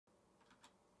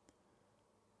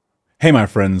Hey, my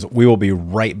friends, we will be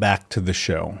right back to the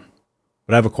show.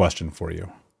 But I have a question for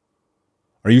you.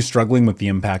 Are you struggling with the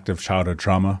impact of childhood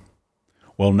trauma?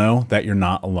 Well, know that you're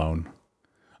not alone.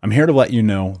 I'm here to let you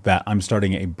know that I'm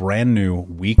starting a brand new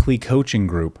weekly coaching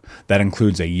group that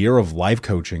includes a year of life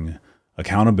coaching,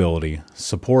 accountability,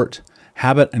 support,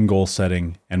 habit and goal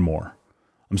setting, and more.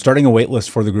 I'm starting a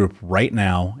waitlist for the group right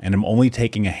now, and I'm only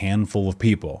taking a handful of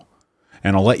people.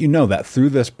 And I'll let you know that through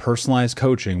this personalized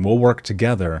coaching, we'll work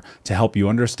together to help you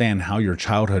understand how your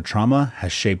childhood trauma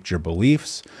has shaped your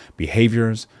beliefs,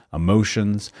 behaviors,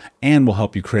 emotions, and will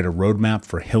help you create a roadmap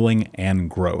for healing and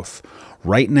growth.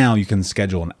 Right now, you can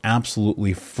schedule an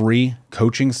absolutely free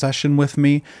coaching session with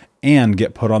me and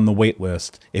get put on the wait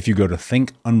list if you go to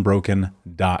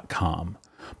thinkunbroken.com.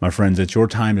 My friends, it's your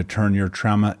time to turn your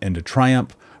trauma into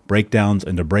triumph, breakdowns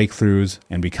into breakthroughs,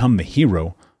 and become the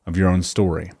hero of your own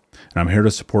story. And I'm here to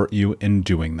support you in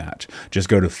doing that. Just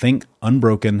go to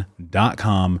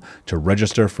thinkunbroken.com to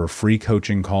register for a free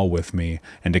coaching call with me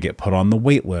and to get put on the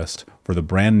wait list for the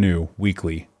brand new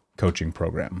weekly coaching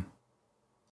program.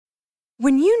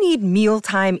 When you need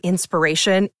mealtime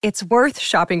inspiration, it's worth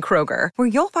shopping Kroger, where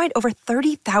you'll find over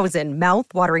 30,000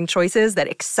 mouth-watering choices that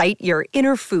excite your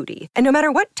inner foodie. And no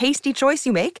matter what tasty choice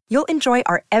you make, you'll enjoy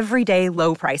our everyday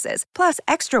low prices, plus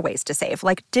extra ways to save,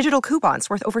 like digital coupons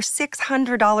worth over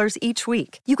 $600 each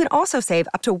week. You can also save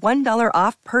up to $1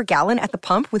 off per gallon at the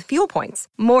pump with fuel points.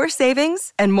 More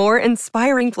savings and more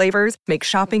inspiring flavors make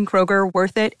shopping Kroger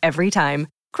worth it every time.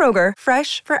 Kroger,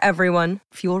 fresh for everyone.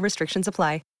 Fuel restrictions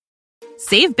apply.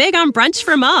 Save big on brunch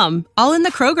for mom, all in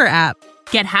the Kroger app.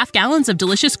 Get half gallons of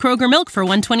delicious Kroger milk for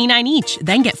 $1.29 each.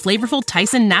 Then get flavorful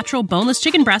Tyson natural boneless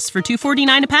chicken breasts for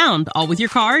 $2.49 a pound, all with your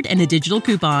card and a digital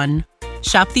coupon.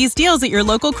 Shop these deals at your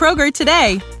local Kroger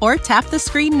today, or tap the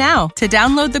screen now to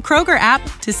download the Kroger app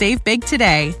to save big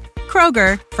today.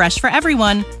 Kroger, fresh for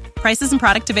everyone. Prices and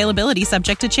product availability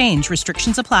subject to change.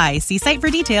 Restrictions apply. See site for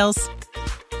details.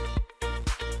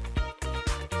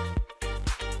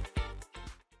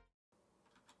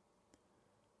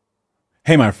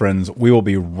 Hey, my friends, we will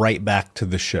be right back to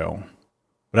the show.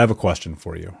 But I have a question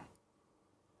for you.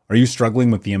 Are you struggling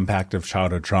with the impact of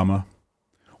childhood trauma?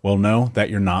 Well, know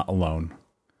that you're not alone.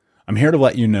 I'm here to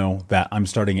let you know that I'm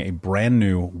starting a brand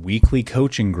new weekly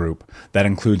coaching group that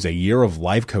includes a year of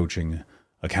life coaching,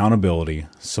 accountability,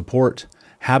 support,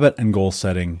 habit and goal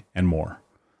setting, and more.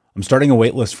 I'm starting a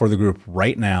waitlist for the group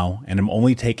right now, and I'm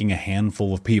only taking a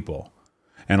handful of people.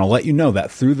 And I'll let you know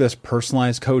that through this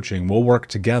personalized coaching, we'll work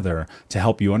together to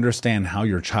help you understand how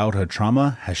your childhood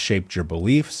trauma has shaped your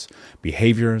beliefs,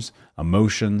 behaviors,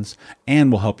 emotions, and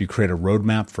will help you create a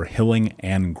roadmap for healing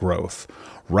and growth.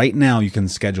 Right now, you can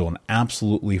schedule an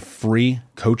absolutely free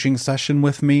coaching session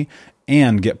with me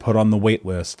and get put on the wait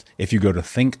list if you go to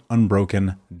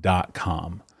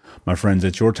thinkunbroken.com. My friends,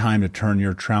 it's your time to turn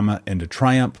your trauma into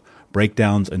triumph,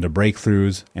 breakdowns into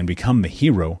breakthroughs, and become the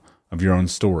hero of your own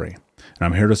story. And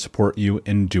I'm here to support you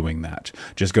in doing that.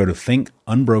 Just go to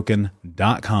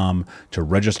thinkunbroken.com to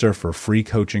register for a free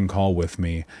coaching call with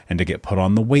me and to get put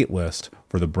on the wait list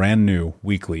for the brand new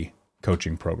weekly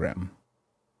coaching program.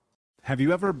 Have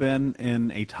you ever been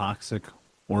in a toxic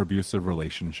or abusive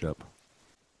relationship?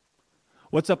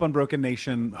 What's up, Unbroken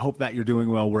Nation? Hope that you're doing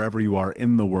well wherever you are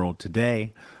in the world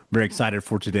today. Very excited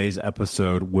for today's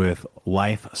episode with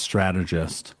life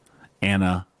strategist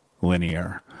Anna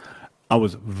Lennyr. I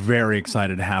was very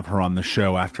excited to have her on the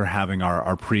show after having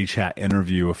our pre-chat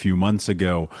interview a few months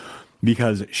ago,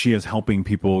 because she is helping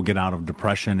people get out of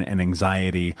depression and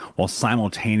anxiety while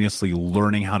simultaneously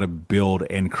learning how to build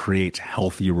and create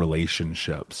healthy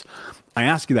relationships. I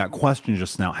asked you that question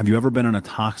just now. Have you ever been in a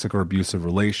toxic or abusive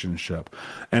relationship?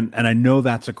 And I know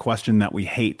that's a question that we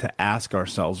hate to ask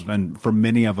ourselves. And for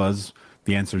many of us,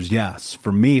 the answer is yes.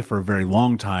 For me, for a very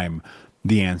long time,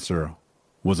 the answer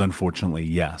was unfortunately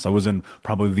yes. I was in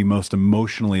probably the most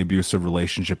emotionally abusive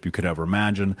relationship you could ever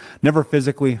imagine. Never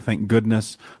physically, thank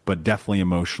goodness, but definitely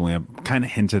emotionally. I've kind of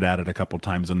hinted at it a couple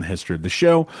times in the history of the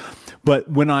show. But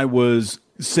when I was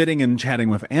sitting and chatting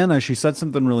with Anna, she said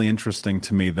something really interesting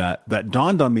to me that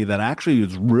dawned on me that actually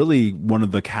is really one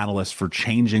of the catalysts for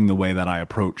changing the way that I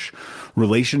approach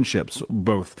relationships,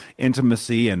 both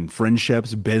intimacy and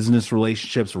friendships, business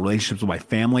relationships, relationships with my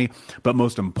family, but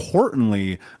most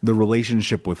importantly, the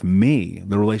relationship with me,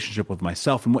 the relationship with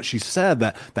myself. And what she said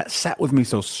that sat with me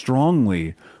so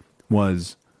strongly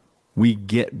was, we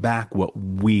get back what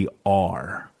we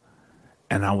are.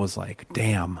 And I was like,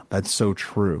 damn, that's so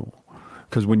true.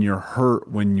 Because when you're hurt,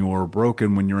 when you're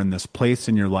broken, when you're in this place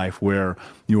in your life where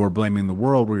you are blaming the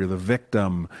world, where you're the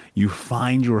victim, you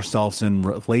find yourselves in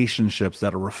relationships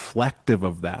that are reflective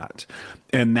of that.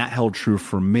 And that held true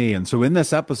for me. And so in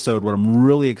this episode, what I'm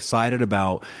really excited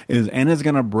about is Anna's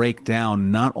going to break down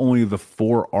not only the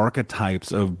 4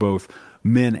 archetypes of both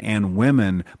men and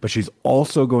women, but she's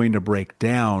also going to break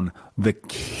down the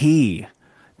key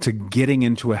to getting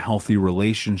into a healthy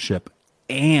relationship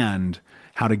and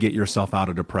how to get yourself out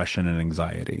of depression and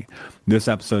anxiety. This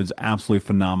episode's absolutely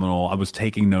phenomenal. I was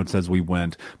taking notes as we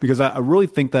went because I really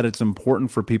think that it's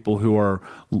important for people who are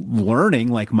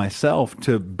learning, like myself,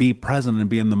 to be present and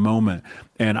be in the moment.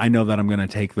 And I know that I'm going to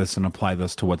take this and apply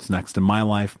this to what's next in my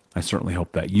life. I certainly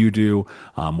hope that you do.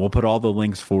 We'll put all the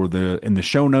links in the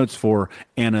show notes for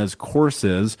Anna's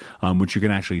courses, which you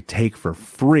can actually take for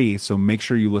free. So make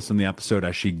sure you listen to the episode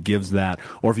as she gives that.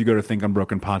 Or if you go to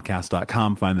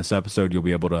thinkunbrokenpodcast.com, find this episode, you'll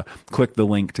be able to click the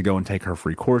link to go and take her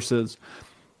free courses.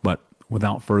 But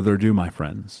without further ado, my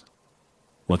friends,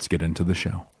 let's get into the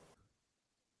show.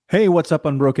 Hey, what's up,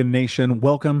 Unbroken Nation?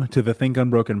 Welcome to the Think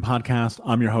Unbroken podcast.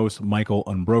 I'm your host, Michael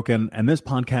Unbroken, and this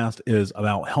podcast is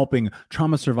about helping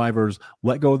trauma survivors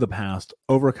let go of the past,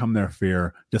 overcome their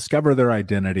fear, discover their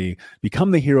identity,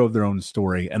 become the hero of their own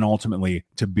story, and ultimately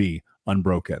to be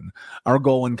unbroken. Our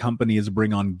goal in company is to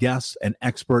bring on guests and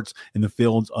experts in the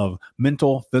fields of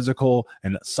mental, physical,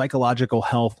 and psychological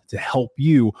health to help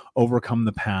you overcome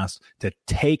the past, to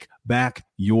take back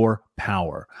your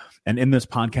power. And in this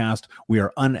podcast, we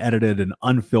are unedited and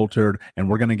unfiltered, and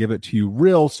we're going to give it to you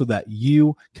real so that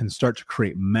you can start to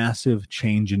create massive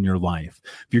change in your life.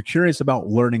 If you're curious about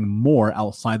learning more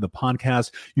outside the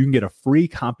podcast, you can get a free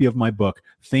copy of my book,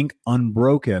 Think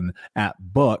Unbroken, at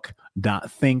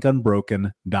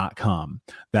book.thinkunbroken.com.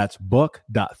 That's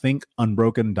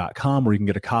book.thinkunbroken.com, where you can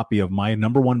get a copy of my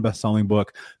 #1 best-selling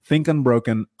book, Think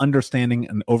Unbroken: Understanding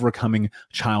and Overcoming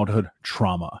Childhood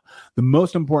Trauma. The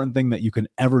most important thing that you can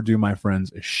ever do, my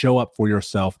friends, is show up for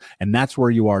yourself, and that's where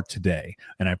you are today.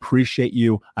 And I appreciate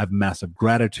you. I have massive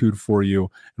gratitude for you.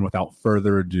 And without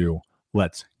further ado,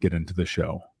 let's get into the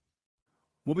show.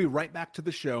 We'll be right back to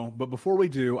the show, but before we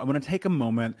do, I want to take a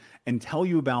moment and tell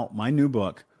you about my new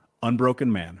book, Unbroken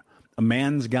Man, A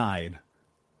Man's Guide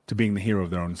to Being the Hero of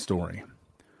Their Own Story.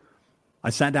 I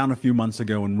sat down a few months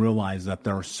ago and realized that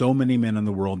there are so many men in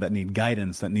the world that need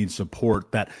guidance, that need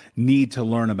support, that need to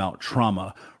learn about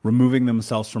trauma, removing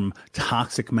themselves from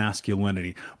toxic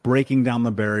masculinity, breaking down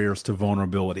the barriers to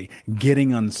vulnerability,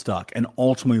 getting unstuck, and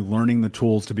ultimately learning the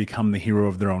tools to become the hero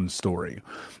of their own story.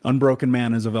 Unbroken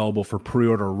Man is available for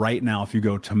pre-order right now if you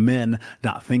go to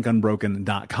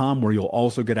men.thinkunbroken.com, where you'll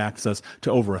also get access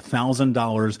to over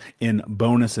 $1,000 in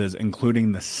bonuses,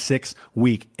 including the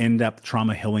 6-week in-depth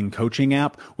trauma healing coaching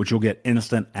app, which you'll get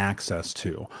instant access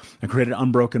to. I created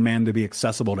Unbroken Man to be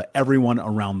accessible to everyone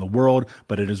around the world,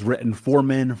 but it is written for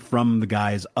men from the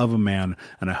guise of a man,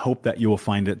 and I hope that you will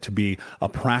find it to be a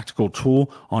practical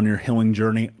tool on your healing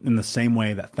journey in the same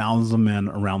way that thousands of men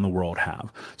around the world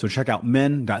have. So check out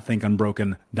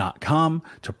men.thinkunbroken.com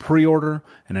to pre-order,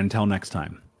 and until next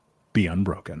time, be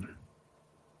unbroken.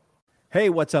 Hey,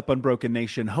 what's up, Unbroken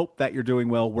Nation? Hope that you're doing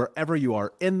well wherever you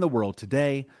are in the world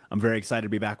today. I'm very excited to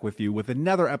be back with you with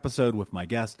another episode with my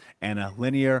guest, Anna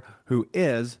Lennyr, who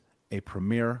is a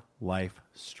premier life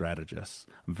strategist.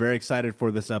 I'm very excited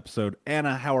for this episode.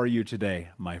 Anna, how are you today,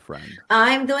 my friend?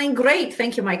 I'm doing great.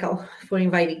 Thank you, Michael, for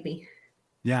inviting me.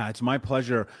 Yeah, it's my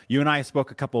pleasure. You and I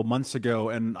spoke a couple of months ago,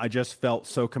 and I just felt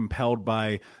so compelled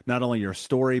by not only your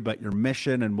story, but your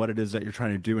mission and what it is that you're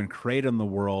trying to do and create in the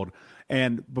world.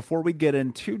 And before we get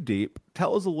in too deep,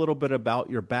 tell us a little bit about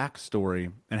your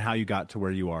backstory and how you got to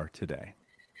where you are today.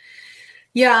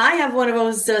 Yeah, I have one of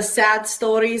those sad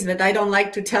stories that I don't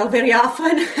like to tell very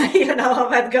often. You know how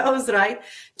that goes, right?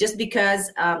 Just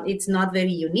because it's not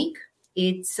very unique.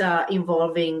 It's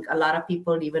involving a lot of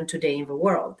people even today in the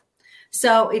world.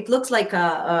 So it looks like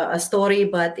a story,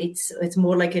 but it's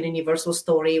more like an universal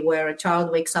story where a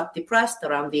child wakes up depressed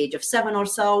around the age of 7 or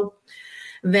so,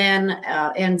 then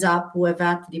ends up with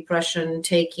that depression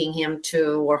taking him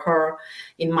to, or her,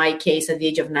 in my case, at the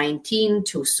age of 19,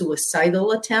 to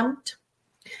suicidal attempt.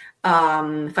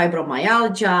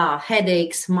 Fibromyalgia,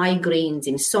 headaches, migraines,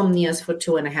 insomnias for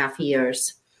 2.5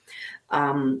 years.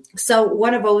 So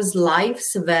one of those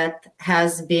lives that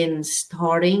has been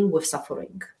starting with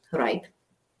suffering, right?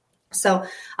 So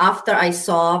after I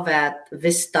saw that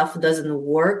this stuff doesn't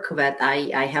work, that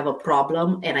I have a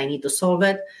problem and I need to solve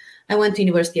it, I went to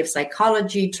University of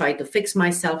Psychology, tried to fix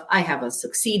myself. I haven't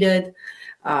succeeded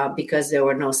because there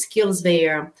were no skills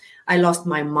there. I lost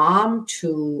my mom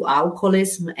to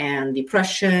alcoholism and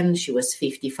depression. She was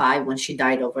 55 when she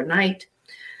died overnight.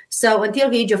 So until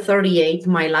the age of 38,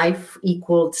 my life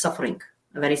equaled suffering.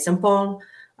 Very simple,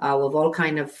 with all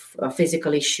kind of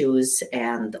physical issues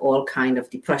and all kind of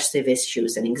depressive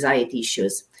issues and anxiety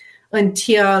issues,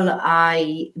 until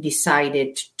I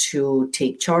decided to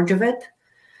take charge of it,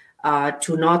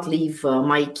 to not leave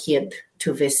my kid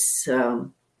to this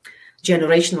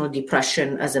generational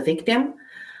depression as a victim.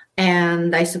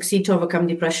 And I succeed to overcome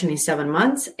depression in 7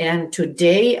 months. And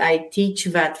today I teach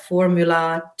that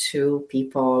formula to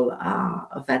people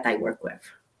that I work with.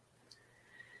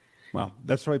 Wow,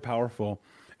 that's really powerful.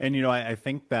 And, I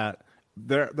think that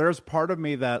there's part of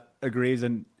me that agrees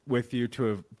with you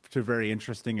to a very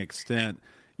interesting extent.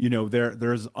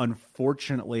 There's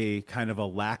unfortunately kind of a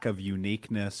lack of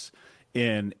uniqueness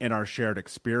in our shared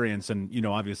experience. And,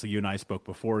 obviously you and I spoke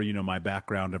before, my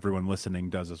background, everyone listening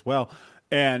does as well.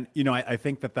 And, I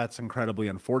think that that's incredibly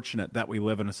unfortunate that we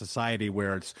live in a society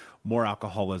where it's more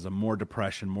alcoholism, more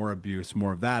depression, more abuse,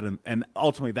 more of that. And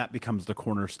ultimately that becomes the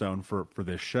cornerstone for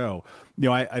this show.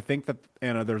 I think that,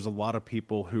 Anna, there's a lot of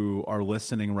people who are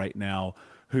listening right now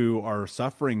who are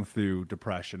suffering through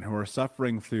depression, who are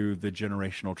suffering through the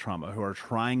generational trauma, who are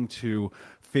trying to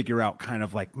figure out kind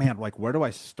of like, man, like, where do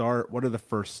I start? What are the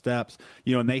first steps?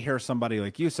 And they hear somebody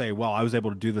like you say, well, I was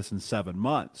able to do this in 7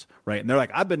 months, right? And they're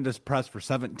like, I've been depressed for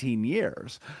 17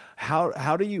 years.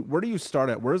 Where do you start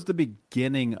at? Where's the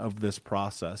beginning of this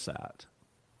process at?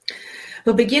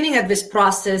 The beginning of this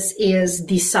process is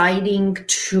deciding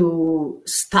to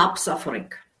stop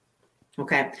suffering.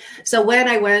 Okay. So when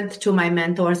I went to my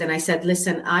mentors and I said,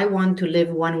 listen, I want to live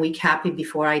 1 week happy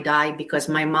before I die because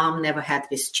my mom never had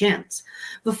this chance.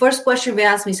 The first question they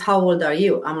asked me is, how old are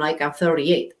you? I'm like, I'm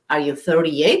 38. Are you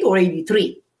 38 or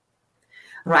 83?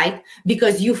 Right?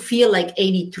 Because you feel like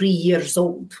 83 years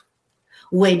old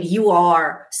when you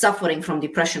are suffering from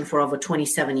depression for over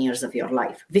 27 years of your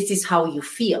life. This is how you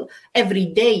feel. Every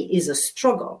day is a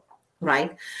struggle.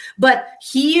 Right? But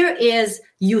here is,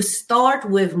 you start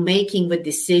with making the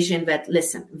decision that,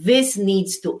 listen, this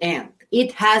needs to end.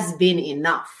 It has been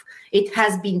enough. It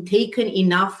has been taken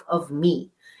enough of me.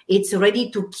 It's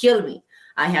ready to kill me.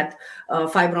 I had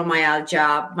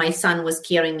fibromyalgia. My son was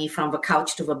carrying me from the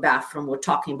couch to the bathroom. We're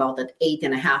talking about that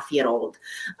 8.5-year-old.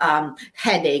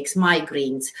 Headaches,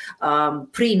 migraines,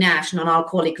 pre-NASH,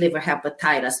 non-alcoholic liver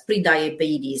hepatitis,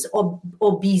 pre-diabetes,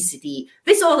 obesity.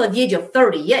 This all at the age of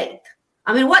 38.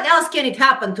 I mean, what else can it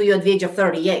happen to you at the age of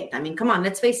 38? I mean, come on,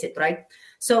 let's face it, right?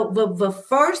 So the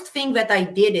first thing that I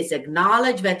did is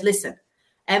acknowledge that, listen,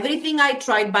 everything I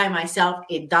tried by myself,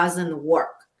 it doesn't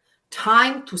work.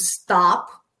 Time to stop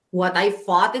what I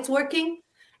thought it's working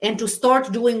and to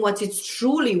start doing what is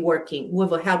truly working with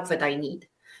the help that I need.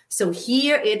 So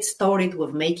here it started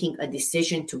with making a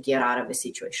decision to get out of the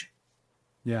situation.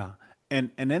 Yeah.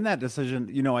 And in that decision,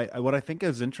 what I think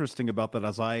is interesting about that,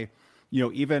 as I,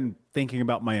 even thinking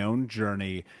about my own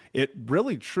journey, it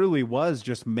really truly was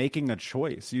just making a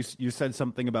choice. You said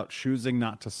something about choosing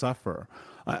not to suffer.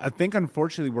 I think,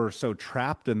 unfortunately, we're so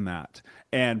trapped in that,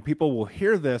 and people will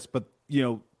hear this, but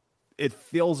it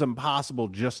feels impossible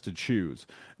just to choose.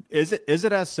 Is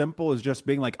it as simple as just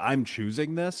being like, I'm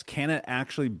choosing this? Can it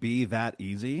actually be that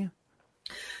easy?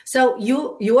 So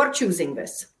you are choosing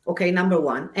this. Okay, number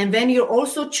one. And then you're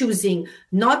also choosing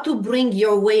not to bring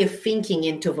your way of thinking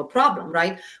into the problem,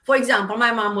 right? For example,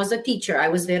 my mom was a teacher. I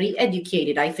was very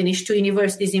educated. I finished 2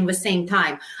 universities in the same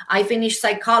time. I finished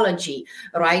psychology,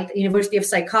 right? University of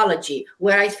Psychology,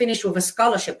 where I finished with a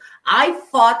scholarship. I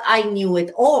thought I knew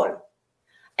it all.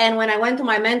 And when I went to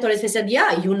my mentors, they said,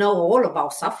 yeah, you know all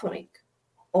about suffering.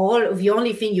 The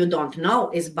only thing you don't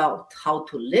know is about how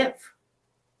to live.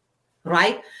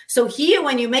 Right? So here,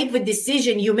 when you make the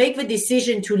decision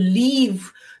to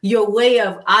leave your way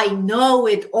of, I know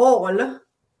it all,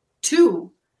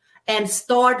 to, and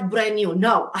start brand new.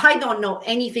 No, I don't know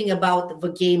anything about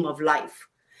the game of life,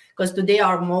 because today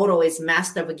our motto is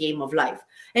master the game of life.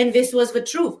 And this was the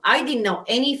truth. I didn't know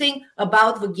anything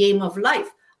about the game of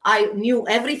life. I knew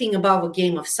everything about the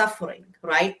game of suffering,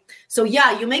 right? So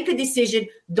yeah, you make a decision.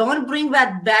 Don't bring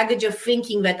that baggage of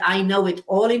thinking that I know it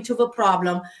all into the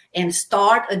problem and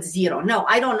start at zero. No,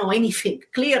 I don't know anything.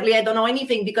 Clearly, I don't know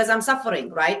anything because I'm suffering,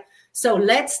 right? So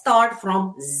let's start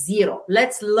from zero.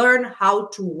 Let's learn how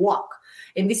to walk.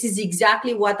 And this is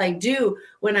exactly what I do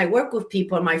when I work with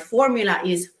people. My formula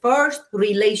is first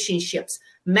relationships.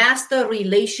 Master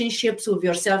relationships with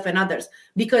yourself and others,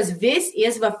 because this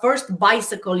is the first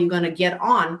bicycle you're going to get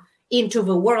on into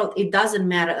the world. It doesn't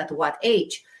matter at what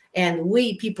age. And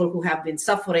we people who have been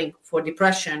suffering for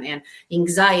depression and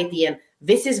anxiety and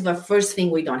This is the first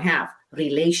thing we don't have,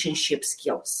 relationship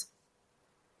skills.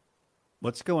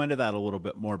 Let's go into that a little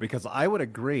bit more, because I would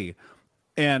agree.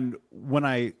 And when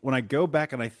I go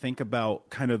back and I think about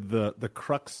kind of the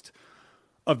crux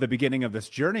of the beginning of this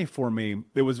journey for me,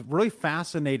 it was really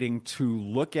fascinating to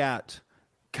look at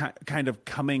kind of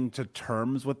coming to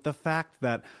terms with the fact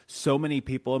that so many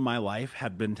people in my life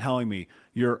had been telling me,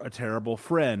 you're a terrible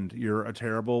friend, you're a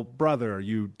terrible brother,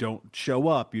 you don't show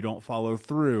up, you don't follow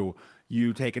through,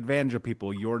 you take advantage of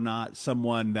people, you're not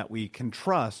someone that we can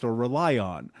trust or rely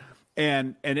on.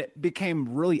 And it became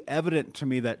really evident to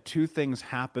me that two things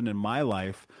happened in my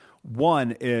life.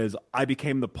 One is I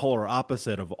became the polar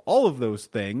opposite of all of those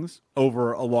things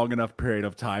over a long enough period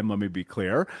of time. Let me be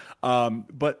clear.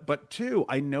 But two,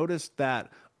 I noticed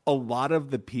that a lot of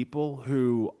the people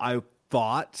who I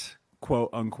thought,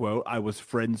 quote unquote, I was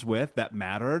friends with that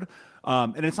mattered.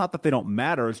 And it's not that they don't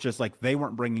matter. It's just like they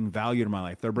weren't bringing value to my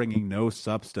life. They're bringing no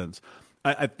substance.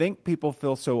 I think people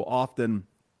feel so often,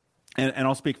 and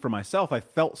I'll speak for myself, I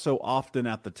felt so often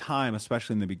at the time,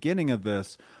 especially in the beginning of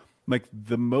this, like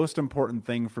the most important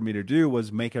thing for me to do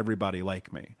was make everybody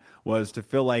like me, was to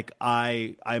feel like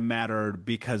I mattered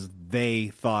because they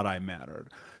thought I mattered.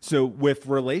 So with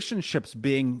relationships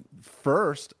being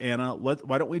first, Anna,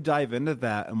 why don't we dive into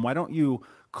that? And why don't you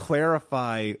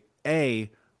clarify,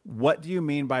 what do you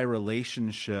mean by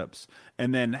relationships?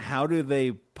 And then how do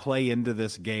they play into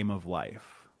this game of life?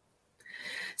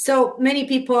 So many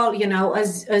people,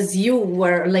 as you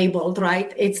were labeled,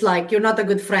 right? It's like you're not a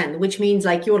good friend, which means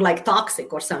like you're like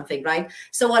toxic or something, right?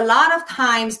 So a lot of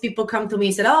times people come to me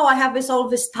and say, oh, I have all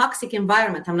this toxic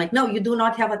environment. I'm like, no, you do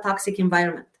not have a toxic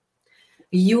environment.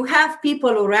 You have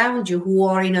people around you who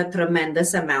are in a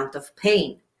tremendous amount of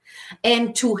pain.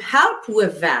 And to help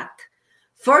with that,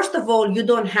 first of all, you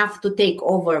don't have to take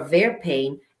over their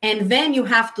pain. And then you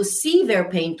have to see their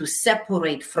pain to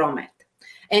separate from it,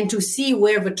 and to see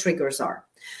where the triggers are.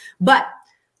 But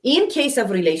in case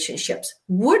of relationships,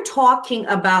 we're talking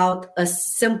about a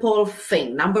simple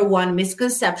thing. Number one,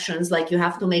 misconceptions, like you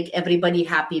have to make everybody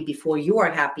happy before you are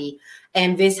happy.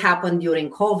 And this happened during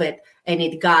COVID, and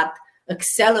it got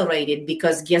accelerated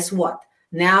because guess what?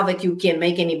 Now that you can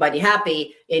make anybody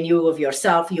happy and you of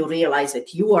yourself, you realize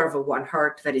that you are the one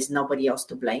hurt, there is nobody else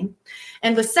to blame.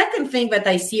 And the second thing that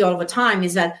I see all the time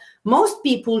is that most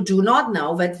people do not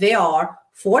know that there are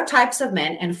 4 types of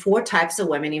men and 4 types of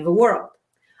women in the world.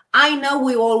 I know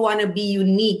we all want to be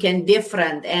unique and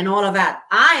different and all of that.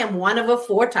 I am one of the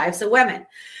 4 types of women.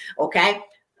 Okay.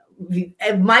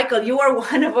 Michael, you are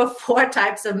one of the 4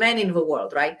 types of men in the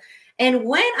world, right? And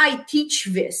when I teach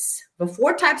this, the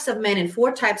 4 types of men and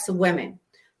 4 types of women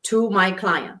to my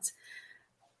clients,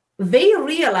 they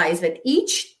realize that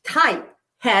each type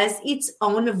has its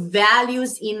own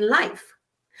values in life,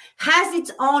 has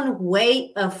its own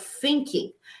way of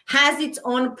thinking, has its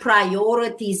own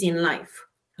priorities in life,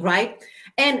 right?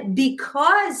 And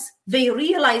because they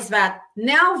realize that,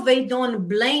 now they don't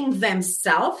blame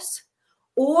themselves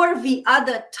or the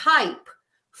other type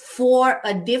for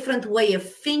a different way of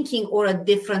thinking or a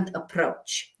different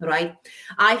approach, right?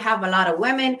 I have a lot of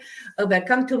women that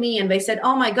come to me and they said,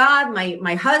 oh my God,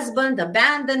 my husband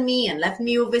abandoned me and left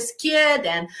me with this kid,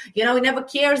 and he never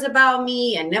cares about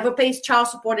me and never pays child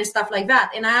support and stuff like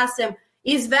that. And I asked them,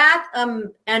 is that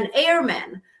an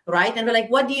airman, right? And they're like,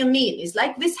 what do you mean? It's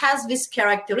like, this has these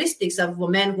characteristics of a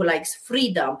man who likes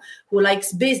freedom, who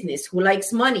likes business, who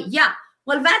likes money. Yeah,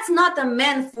 well, that's not a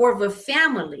man for the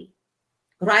family.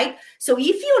 Right? So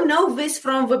if you know this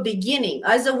from the beginning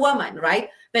as a woman, right,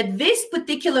 that this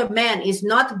particular man is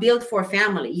not built for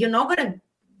family, you're not going to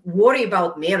worry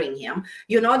about marrying him.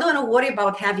 You're not going to worry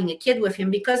about having a kid with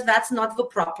him, because that's not the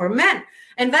proper man.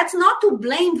 And that's not to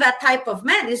blame that type of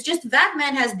man. It's just that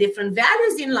man has different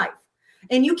values in life.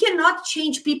 And you cannot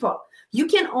change people. You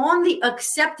can only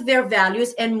accept their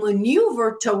values and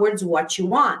maneuver towards what you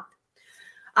want.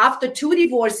 After 2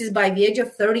 divorces by the age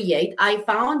of 38, I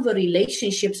found the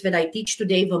relationships that I teach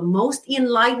today the most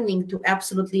enlightening to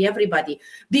absolutely everybody,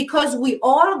 because we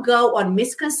all go on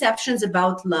misconceptions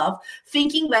about love,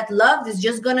 thinking that love is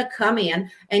just going to come in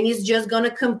and is just going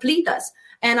to complete us.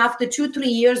 And after 2-3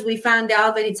 years, we found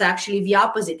out that it's actually the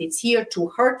opposite. It's here to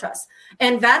hurt us.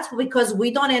 And that's because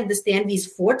we don't understand these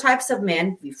 4 types of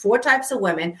men, the 4 types of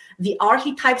women, the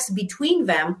archetypes between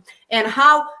them, and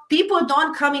how people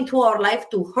don't come into our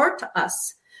life to hurt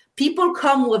us. People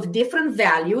come with different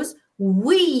values.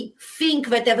 We think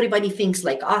that everybody thinks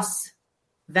like us.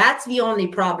 That's the only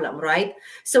problem, right?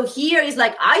 So here is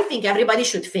like, I think everybody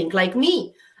should think like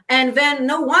me. And then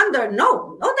no wonder,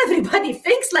 no, not everybody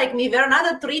thinks like me. There are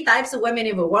another 3 types of women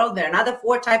in the world. There are another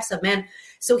 4 types of men.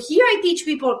 So here I teach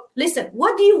people, listen,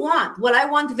 what do you want? Well, I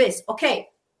want this. Okay,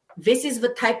 this is the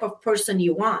type of person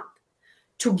you want.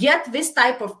 To get this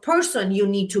type of person, you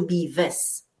need to be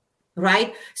this,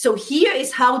 right? So here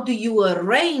is how do you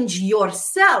arrange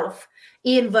yourself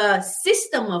in the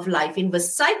system of life, in the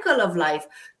cycle of life,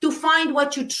 to find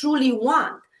what you truly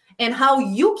want and how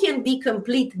you can be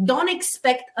complete. Don't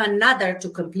expect another to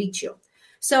complete you.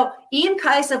 So in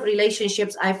kinds of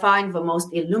relationships, I find the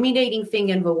most illuminating thing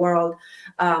in the world,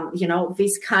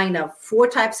 this kind of 4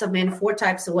 types of men, 4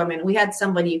 types of women. We had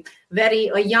somebody,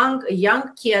 a young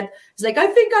kid. He's like, I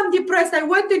think I'm depressed. I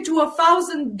went into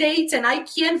 1,000 dates and I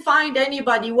can't find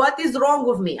anybody. What is wrong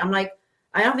with me? I'm like,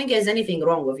 I don't think there's anything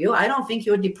wrong with you. I don't think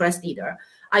you're depressed either.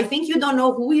 I think you don't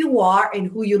know who you are and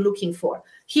who you're looking for.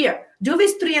 Here, do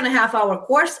this 3.5-hour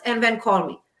course and then call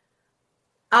me.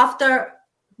 After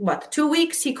 2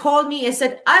 weeks, he called me and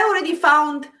said, I already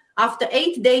found, after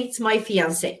 8 dates, my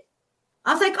fiance.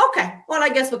 I was like, okay, well, I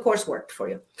guess the course worked for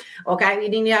you. Okay, we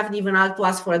didn't have even to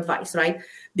ask for advice, right?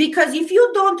 Because if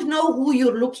you don't know who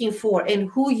you're looking for and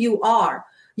who you are,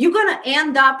 you're going to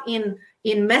end up in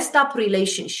messed up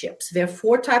relationships. There are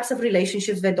 4 types of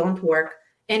relationships that don't work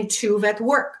and 2 that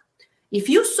work. If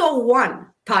you saw 1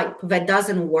 type that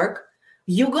doesn't work,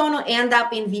 you're going to end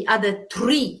up in the other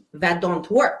 3 that don't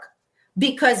work.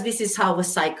 Because this is how the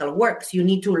cycle works. You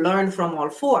need to learn from all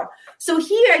 4. So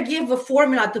here I give a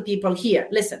formula to people here.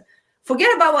 Listen,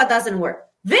 forget about what doesn't work.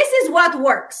 This is what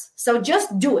works. So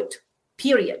just do it,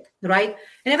 period, right?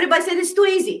 And everybody said it's too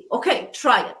easy. Okay,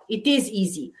 try it. It is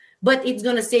easy, but it's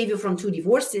going to save you from 2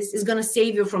 divorces. It's going to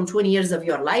save you from 20 years of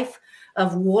your life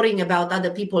of worrying about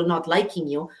other people not liking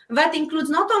you. That includes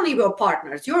not only your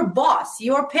partners, your boss,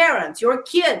 your parents, your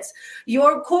kids,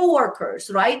 your coworkers,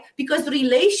 right? Because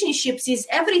relationships is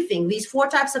everything. These 4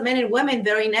 types of men and women,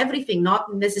 they're in everything,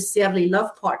 not necessarily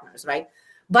love partners, right?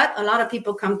 But a lot of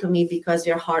people come to me because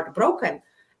they're heartbroken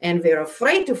and they're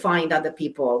afraid to find other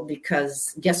people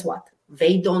because guess what?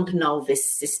 They don't know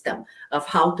this system of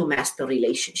how to master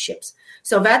relationships.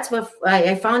 So that's what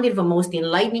I found it the most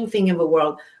enlightening thing in the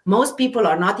world. Most people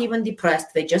are not even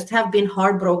depressed. They just have been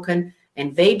heartbroken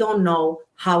and they don't know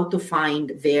how to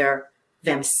find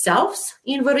themselves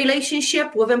in the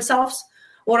relationship with themselves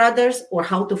or others, or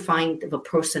how to find the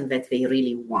person that they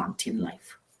really want in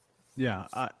life. Yeah.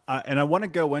 And I want to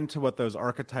go into what those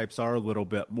archetypes are a little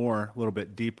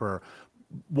bit deeper.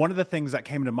 One of the things that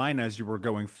came to mind as you were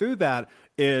going through that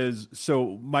is,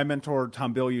 so my mentor,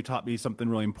 Tom Bill, you taught me something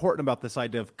really important about this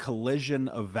idea of collision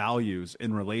of values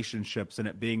in relationships, and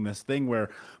it being this thing where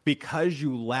because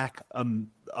you lack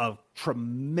a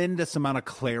tremendous amount of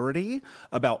clarity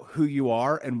about who you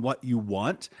are and what you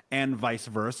want, and vice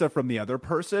versa from the other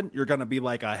person, you're going to be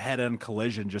like a head-on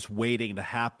collision just waiting to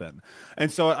happen.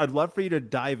 And so I'd love for you to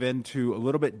dive into a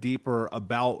little bit deeper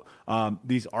about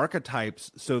these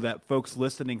archetypes so that folks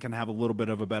listening can have a little bit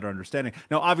of a better understanding.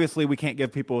 Now, obviously, we can't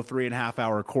give people a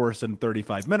 3.5-hour course in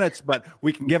 35 minutes, but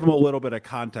we can give them a little bit of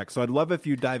context. So I'd love if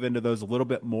you dive into those a little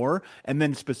bit more, and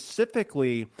then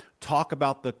specifically talk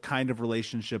about the kind of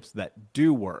relationships that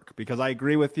do work, because I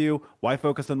agree with you. Why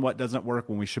focus on what doesn't work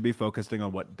when we should be focusing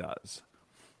on what does?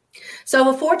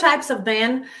 So the 4 types of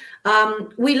men,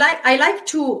 I like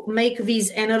to make these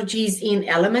energies in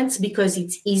elements because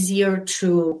it's easier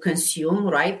to consume,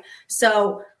 right?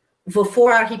 So the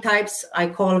 4 archetypes, I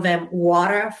call them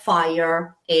water,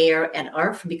 fire, air, and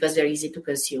earth because they're easy to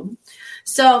consume.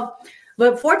 So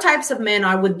the 4 types of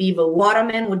men would be the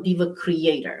waterman, would be the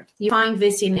creator. You find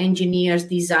this in engineers,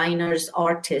 designers,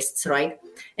 artists, right?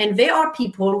 And they are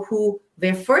people who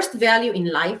their first value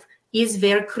in life is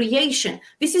their creation.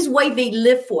 This is what they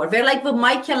live for. They're like the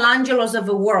Michelangelos of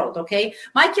the world, okay?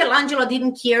 Michelangelo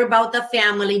didn't care about the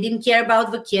family, didn't care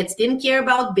about the kids, didn't care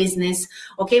about business,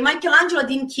 okay? Michelangelo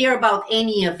didn't care about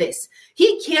any of this.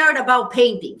 He cared about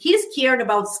painting. He's cared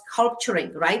about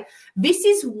sculpturing, right? This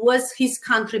was his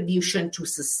contribution to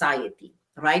society,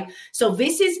 right? So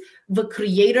this is the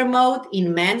creator mode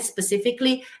in men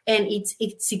specifically, and it's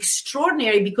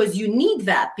extraordinary because you need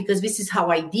that, because this is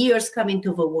how ideas come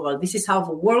into the world. This is how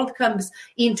the world comes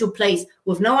into place.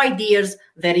 With no ideas,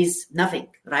 there is nothing,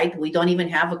 right? We don't even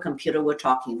have a computer we're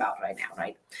talking about right now,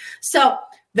 right? So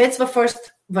that's the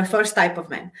first type of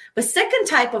man. The second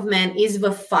type of man is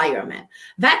the fireman.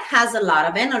 That has a lot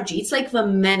of energy. It's like the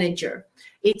manager.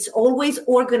 It's always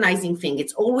organizing things.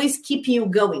 It's always keeping you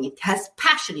going. It has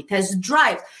passion. It has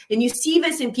drive. And you see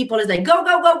this in people as like, go,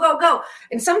 go, go, go, go.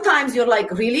 And sometimes you're like,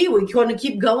 really? We're going to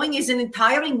keep going? Isn't it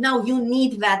tiring? No, you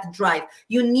need that drive.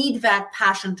 You need that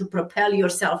passion to propel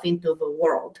yourself into the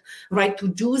world, right? To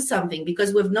do something,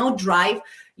 because with no drive,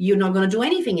 you're not going to do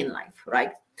anything in life,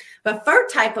 right? The third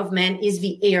type of man is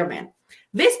the airman.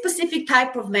 This specific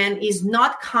type of man is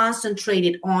not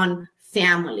concentrated on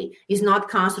family, is not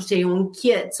concentrated on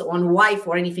kids, on wife,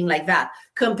 or anything like that,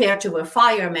 compared to a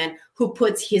fireman who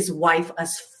puts his wife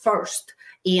as first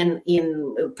in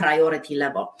priority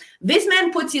level. This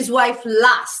man puts his wife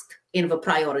last in the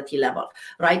priority level,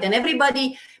 right? And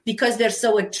everybody, because they're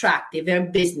so attractive, they're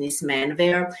businessmen,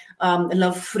 they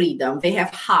love freedom, they have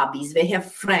hobbies, they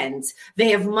have friends,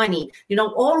 they have money.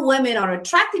 All women are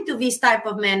attracted to this type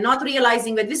of men, not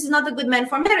realizing that this is not a good man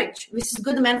for marriage. This is a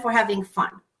good man for having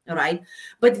fun, all right?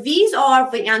 But these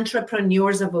are the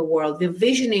entrepreneurs of the world, the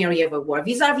visionary of the world.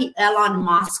 These are the Elon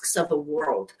Musks of the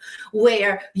world,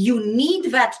 where you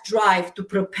need that drive to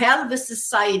propel the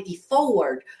society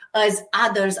forward as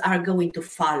others are going to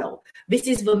follow. This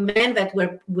is the man that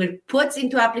puts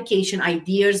into application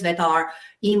ideas that are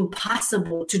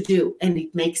impossible to do, and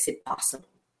it makes it possible,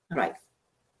 right?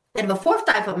 And the fourth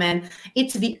type of man,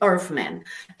 it's the earthman.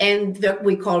 And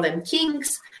we call them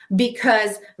kings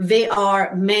because they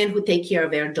are men who take care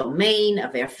of their domain,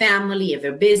 of their family, of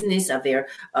their business, of their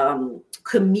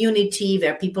community.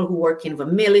 They're people who work in the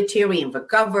military, in the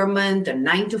government, and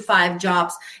 9-to-5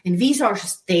 jobs. And these are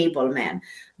stable men.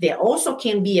 They also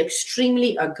can be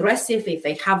extremely aggressive if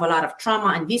they have a lot of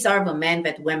trauma. And these are the men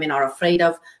that women are afraid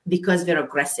of because they're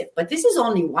aggressive. But this is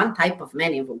only one type of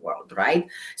men in the world, right?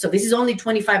 So this is only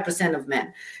 25% of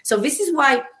men. So this is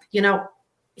why,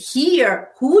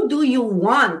 here, who do you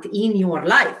want in your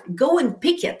life? Go and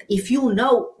pick it if you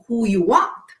know who you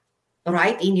want,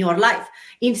 right, in your life.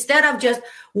 Instead of just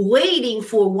waiting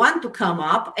for one to come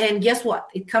up, and guess what?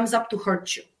 It comes up to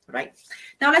hurt you, right?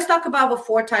 Now let's talk about the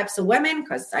 4 types of women,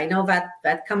 because I know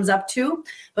that comes up too.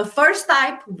 The first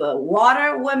type, the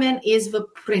water woman, is the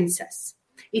princess.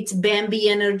 It's Bambi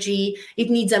energy. It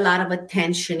needs a lot of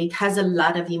attention. It has a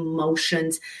lot of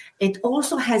emotions. It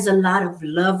also has a lot of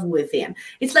love within.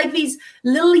 It's like these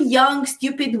little young,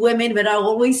 stupid women that are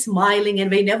always smiling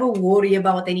and they never worry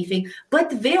about anything.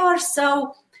 But they are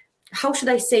so, how should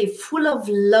I say, full of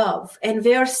love, and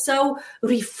they are so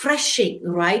refreshing,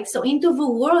 right? So into the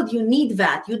world, you need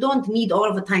that. You don't need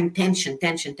all the time tension.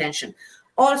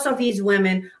 Also, these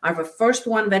women are the first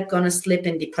one that's going to slip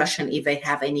in depression if they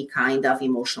have any kind of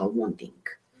emotional wounding,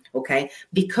 okay?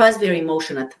 Because they're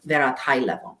at high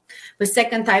level. The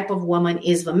second type of woman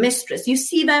is the mistress. You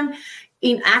see them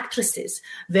in actresses.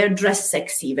 They're dressed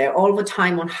sexy. They're all the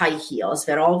time on high heels.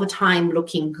 They're all the time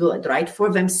looking good, right,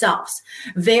 for themselves.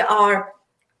 They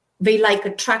like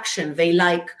attraction. They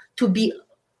like to be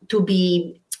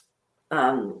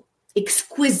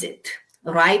exquisite,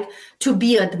 right? To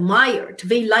be admired.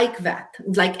 They like that,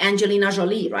 like Angelina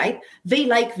Jolie, right? They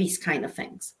like these kind of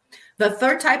things. The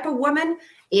third type of woman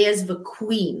is the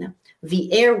queen,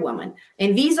 the air woman.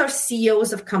 And these are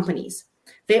CEOs of companies.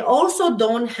 They also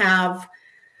don't have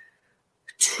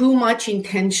too much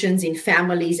intentions in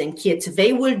families and kids.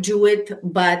 They will do it,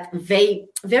 but they're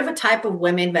the type of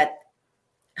women that,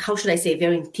 how should I say,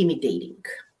 they're intimidating.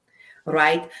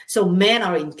 Right? So men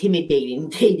are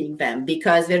intimidating them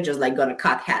because they're just like going to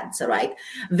cut heads, right?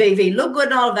 They look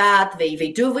good and all that. They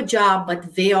do the job,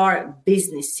 but they are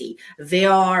businessy.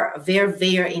 They're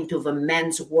there into the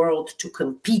men's world to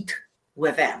compete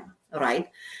with them, right?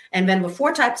 And then the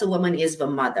 4 types of women is the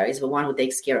mother, is the one who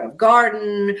takes care of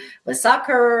garden, the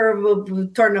soccer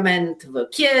tournament, the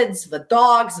kids, the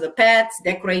dogs, the pets,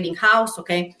 decorating house,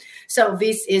 okay? So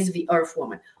this is the earth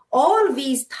woman. All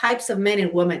these types of men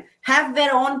and women have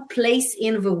their own place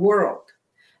in the world.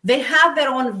 They have their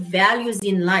own values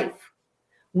in life.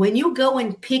 When you go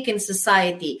and pick in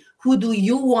society, who do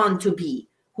you want to be,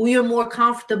 who you're more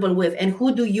comfortable with, and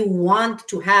who do you want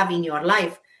to have in your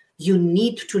life, you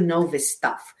need to know this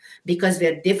stuff because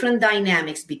there are different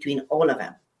dynamics between all of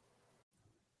them.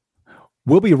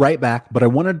 We'll be right back, but I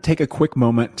wanted to take a quick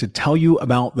moment to tell you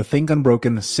about the Think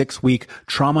Unbroken 6-week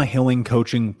trauma healing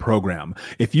coaching program.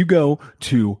 If you go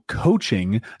to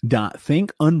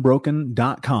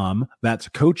coaching.thinkunbroken.com, that's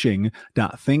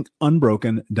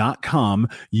coaching.thinkunbroken.com,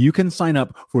 you can sign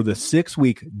up for the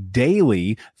 6-week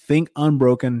daily Think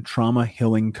Unbroken trauma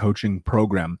healing coaching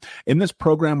program. In this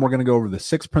program, we're going to go over the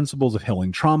 6 principles of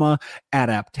healing trauma,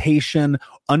 adaptation,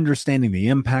 understanding the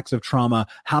impacts of trauma,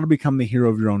 how to become the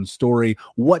hero of your own story,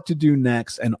 what to do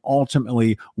next, and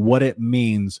ultimately what it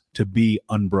means to be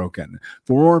unbroken.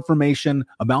 For more information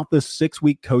about this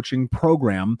 6-week coaching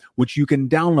program, which you can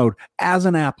download as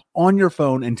an app on your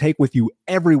phone and take with you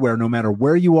everywhere, no matter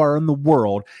where you are in the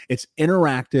world, it's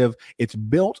interactive. It's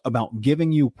built about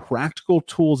giving you practical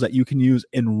tools that you can use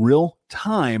in real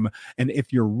time. And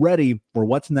if you're ready for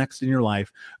what's next in your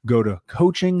life, go to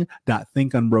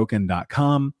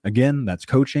coaching.thinkunbroken.com. Again, that's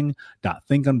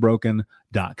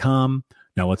coaching.thinkunbroken.com.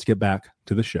 Now let's get back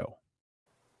to the show.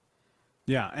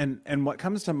 Yeah. And what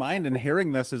comes to mind in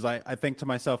hearing this is I think to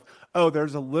myself, oh,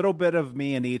 there's a little bit of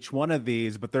me in each one of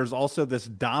these, but there's also this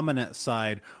dominant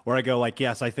side where I go like,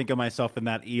 yes, I think of myself in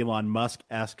that Elon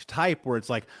Musk-esque type where it's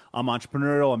like, I'm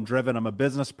entrepreneurial, I'm driven, I'm a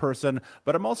business person,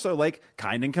 but I'm also like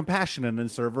kind and compassionate and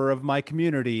server of my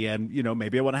community. And, you know,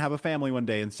 maybe I want to have a family one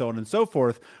day and so on and so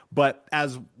forth. But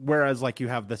whereas like you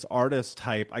have this artist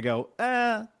type, I go,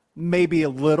 maybe a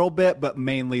little bit, but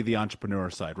mainly the entrepreneur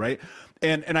side, right?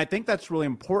 And I think that's really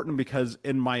important because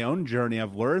in my own journey,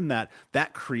 I've learned that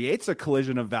creates a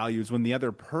collision of values when the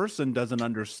other person doesn't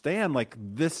understand, like,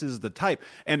 this is the type.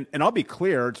 And I'll be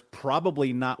clear, it's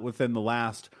probably not within the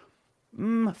last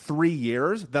 3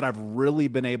 years that I've really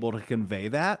been able to convey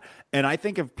that. And I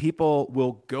think if people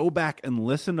will go back and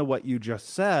listen to what you just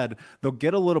said, they'll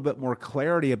get a little bit more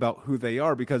clarity about who they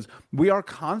are, because we are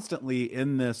constantly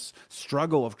in this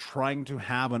struggle of trying to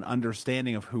have an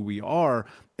understanding of who we are.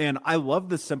 And I love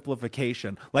the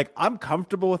simplification. Like, I'm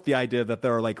comfortable with the idea that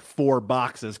there are like 4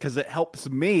 boxes because it helps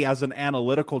me as an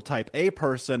analytical type A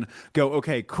person go,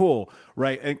 okay, cool,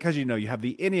 right? And because, you know, you have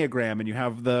the Enneagram and you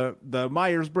have the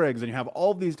Myers-Briggs and you have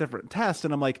all these different tests.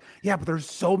 And I'm like, yeah, but there's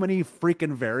so many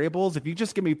freaking variables. If you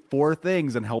just give me 4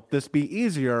 things and help this be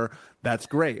easier, that's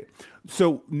great.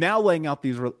 So now laying out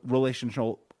these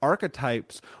relational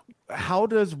archetypes, how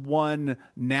does one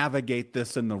navigate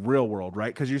this in the real world,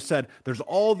 right? Because you said there's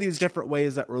all these different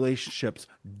ways that relationships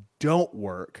don't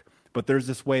work, but there's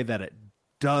this way that it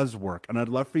does work. And I'd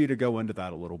love for you to go into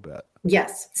that a little bit.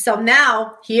 Yes. So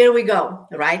now here we go,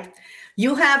 right?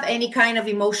 You have any kind of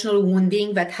emotional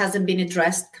wounding that hasn't been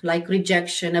addressed, like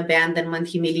rejection, abandonment,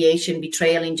 humiliation,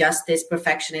 betrayal, injustice,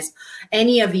 perfectionism,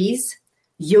 any of these,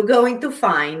 you're going to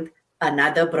find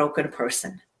another broken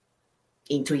person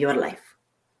into your life.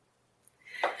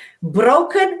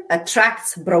 Broken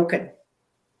attracts broken.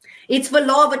 It's the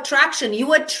law of attraction.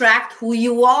 You attract who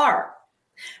you are.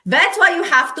 That's why you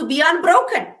have to be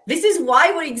unbroken. This is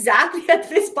why we're exactly at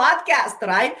this podcast,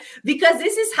 right? Because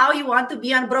this is how you want to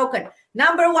be unbroken.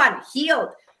 Number 1, healed.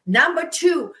 Number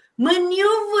 2,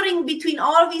 maneuvering between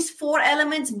all these 4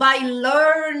 elements by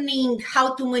learning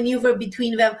how to maneuver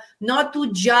between them, not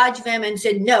to judge them and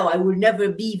say, no, I will never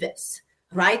be this.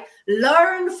 Right?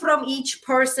 Learn from each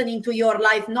person into your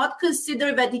life, not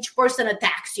consider that each person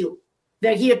attacks you.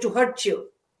 They're here to hurt you.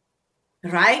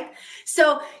 Right?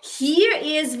 So here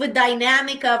is the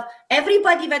dynamic of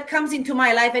everybody that comes into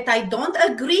my life that I don't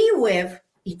agree with.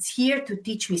 It's here to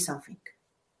teach me something.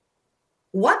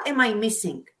 What am I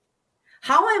missing?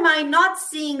 How am I not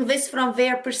seeing this from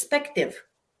their perspective,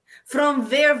 from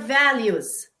their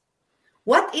values?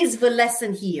 What is the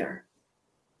lesson here?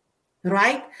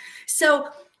 Right? So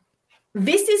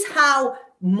this is how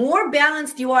more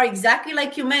balanced you are, exactly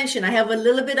like you mentioned. I have a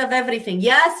little bit of everything.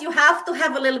 Yes, you have to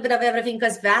have a little bit of everything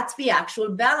because that's the actual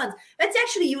balance. That's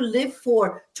actually you live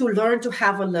for, to learn to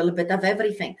have a little bit of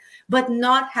everything, but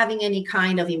not having any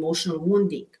kind of emotional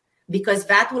wounding, because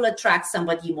that will attract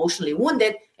somebody emotionally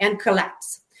wounded and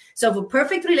collapse. So the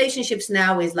perfect relationships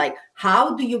now is like,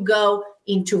 how do you go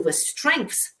into the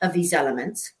strengths of these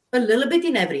elements, a little bit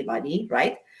in everybody,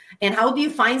 right? And how do you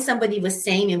find somebody the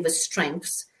same in the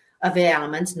strengths of the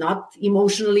elements, not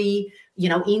emotionally,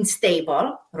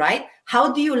 unstable, right?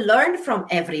 How do you learn from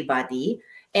everybody?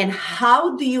 And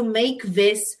how do you make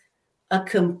this a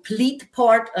complete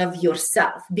part of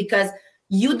yourself? Because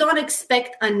you don't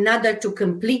expect another to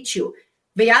complete you.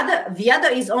 The other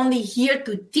is only here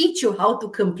to teach you how to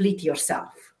complete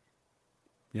yourself.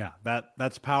 Yeah,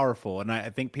 that's powerful. And I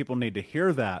think people need to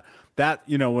hear that. That,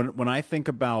 when I think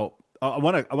about, I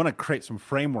want to create some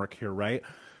framework here, right?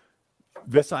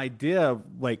 This idea of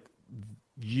like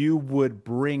you would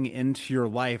bring into your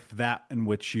life that in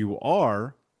which you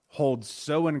are holds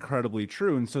so incredibly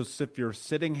true. And so if you're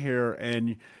sitting here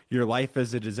and your life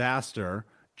is a disaster,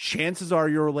 chances are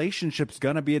your relationship's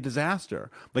going to be a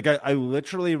disaster. Like I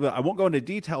literally, I won't go into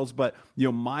details, but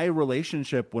my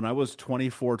relationship when I was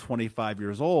 24, 25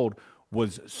 years old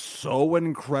was so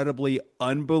incredibly,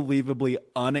 unbelievably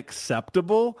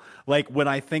unacceptable. Like when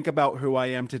I think about who I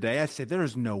am today, I say,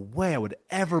 there's no way I would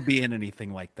ever be in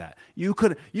anything like that. You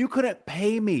couldn't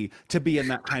pay me to be in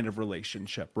that kind of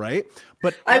relationship, right?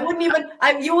 But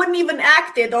you wouldn't even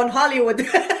act it on Hollywood.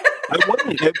 I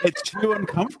wouldn't. It's too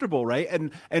uncomfortable, right?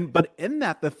 But in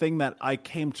that, the thing that I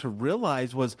came to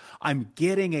realize was I'm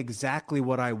getting exactly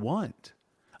what I want.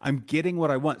 I'm getting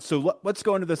what I want. So let's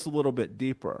go into this a little bit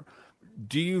deeper.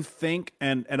 Do you think,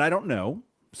 and I don't know,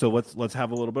 So let's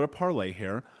have a little bit of parlay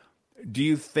here. Do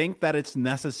you think that it's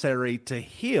necessary to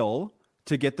heal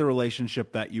to get the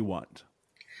relationship that you want?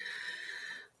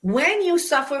 When you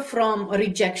suffer from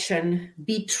rejection,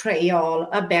 betrayal,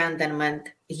 abandonment,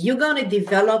 you're going to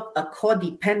develop a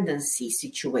codependency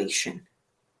situation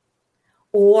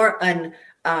or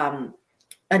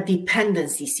a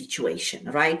dependency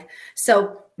situation, right?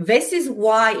 So this is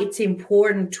why it's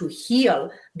important to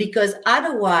heal, because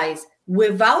otherwise,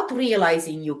 without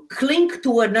realizing, you cling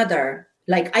to another.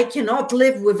 Like, I cannot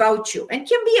live without you. And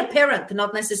can be a parent,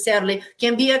 not necessarily,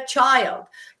 can be a child,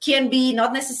 can be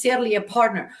not necessarily a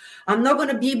partner. I'm not going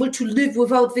to be able to live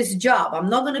without this job. I'm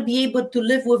not going to be able to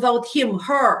live without him,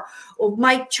 her, or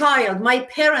my child, my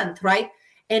parent, right?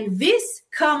 And this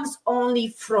comes only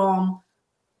from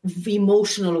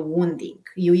emotional wounding.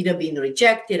 You either been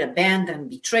rejected, abandoned,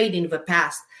 betrayed in the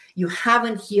past. You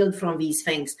haven't healed from these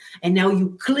things. And now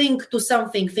you cling to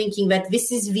something thinking that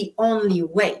this is the only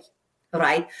way.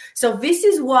 Right? So this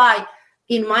is why,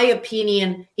 in my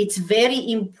opinion, it's very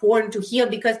important to heal,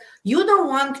 because you don't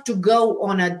want to go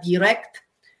on a direct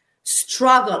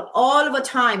struggle all the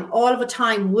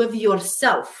time with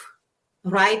yourself,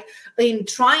 right? In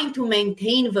trying to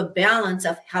maintain the balance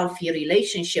of healthy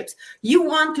relationships. You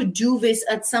want to do this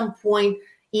at some point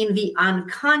in the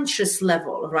unconscious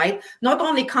level, right? Not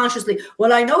only consciously.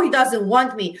 Well, I know he doesn't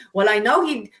want me. Well, I know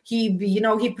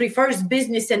he prefers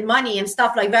business and money and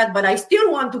stuff like that, but I still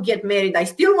want to get married. I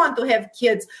still want to have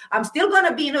kids. I'm still going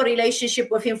to be in a relationship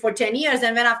with him for 10 years.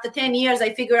 And then after 10 years,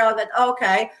 I figure out that,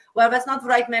 okay, well, that's not the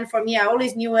right man for me. I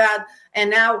always knew that. And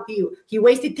now he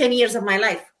wasted 10 years of my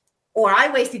life. Or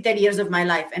I wasted 10 years of my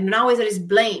life. And now there is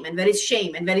blame, and there is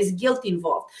shame, and there is guilt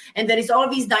involved. And there is all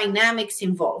these dynamics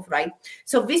involved, right?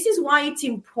 So this is why it's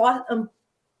important.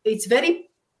 It's very,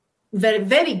 very,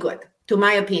 very good, to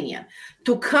my opinion,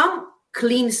 to come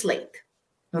clean slate,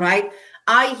 right?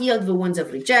 I healed the wounds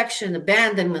of rejection,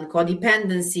 abandonment,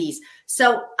 codependencies.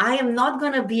 So I am not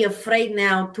going to be afraid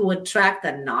now to attract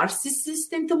a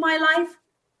narcissist into my life,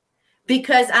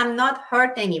 because I'm not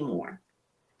hurt anymore.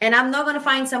 And I'm not going to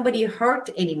find somebody hurt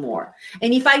anymore.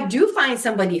 And if I do find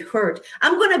somebody hurt,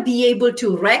 I'm going to be able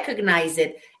to recognize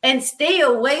it and stay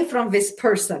away from this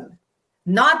person,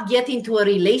 not get into a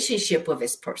relationship with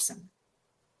this person.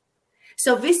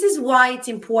 So this is why it's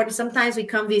important. Sometimes we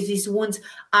come with these wounds.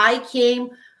 I came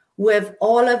with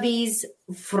all of these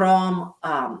from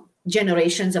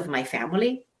generations of my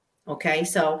family. Okay,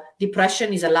 so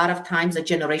depression is a lot of times a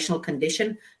generational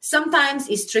condition. Sometimes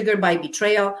it's triggered by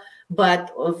betrayal,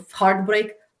 but of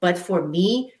heartbreak. But for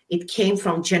me, it came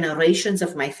from generations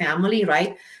of my family,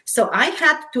 right? So I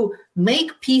had to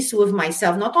make peace with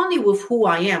myself, not only with who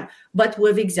I am, but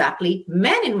with exactly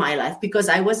men in my life, because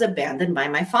I was abandoned by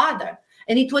my father.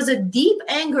 And it was a deep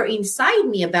anger inside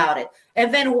me about it.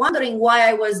 And then wondering why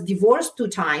I was divorced 2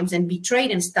 times and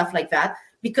betrayed and stuff like that,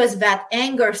 because that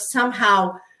anger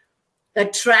somehow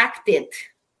attracted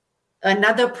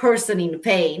another person in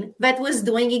pain that was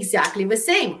doing exactly the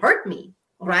same, hurt me,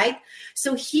 right?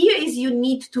 So here is, you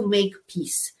need to make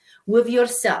peace with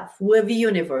yourself, with the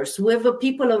universe, with the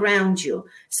people around you,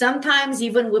 sometimes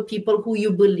even with people who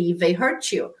you believe they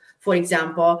hurt you. For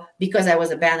example, because I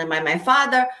was abandoned by my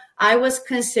father, I was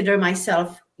consider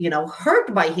myself,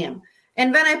 hurt by him.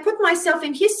 And when I put myself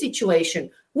in his situation,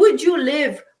 would you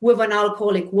live with an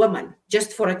alcoholic woman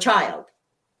just for a child?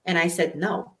 And I said,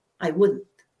 no, I wouldn't.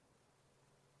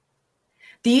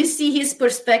 Do you see his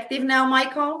perspective now,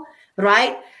 Michael?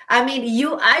 Right? I mean,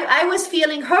 I was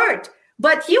feeling hurt,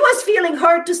 but he was feeling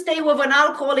hurt to stay with an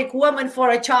alcoholic woman for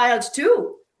a child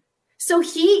too. So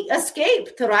he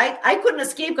escaped, right? I couldn't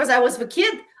escape because I was the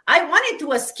kid. I wanted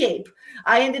to escape.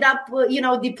 I ended up,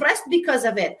 depressed because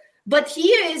of it. But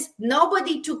here is,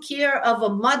 nobody took care of a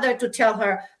mother to tell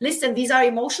her, listen, these are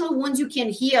emotional wounds you can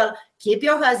heal. Keep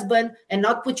your husband and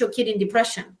not put your kid in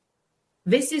depression.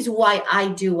 This is why I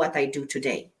do what I do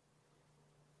today.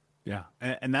 Yeah.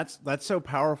 And that's so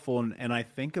powerful. And I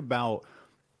think about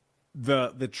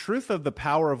the truth of the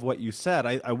power of what you said.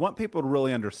 I want people to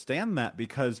really understand that,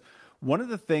 because one of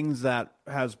the things that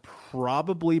has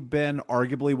probably been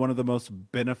arguably one of the most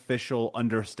beneficial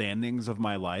understandings of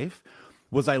my life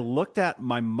was I looked at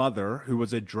my mother, who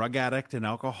was a drug addict and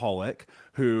alcoholic,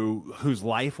 whose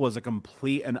life was a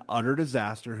complete and utter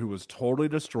disaster, who was totally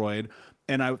destroyed.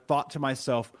 And I thought to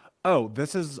myself, oh,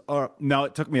 this is, now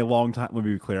it took me a long time, let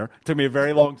me be clear, it took me a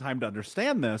very long time to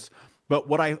understand this, but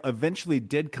what I eventually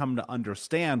did come to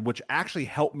understand, which actually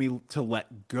helped me to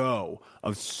let go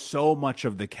of so much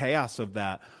of the chaos of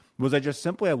that, was I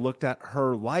looked at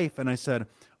her life and I said,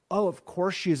 oh, of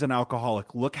course she's an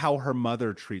alcoholic. Look how her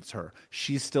mother treats her.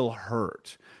 She's still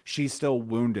hurt. she's still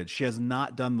wounded. She has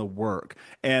not done the work.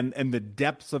 And the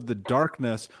depths of the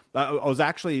darkness. I was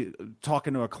actually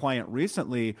talking to a client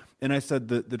recently, and I said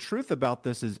the truth about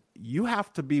this is you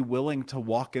have to be willing to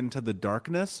walk into the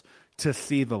darkness to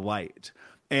see the light.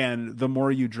 And the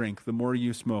more you drink, the more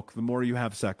you smoke, the more you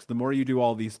have sex, the more you do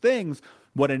all these things,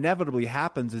 what inevitably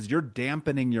happens is you're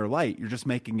dampening your light. You're just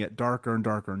making it darker and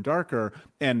darker and darker.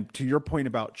 And to your point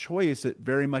about choice, it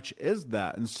very much is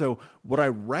that. And so what I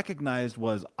recognized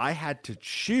was I had to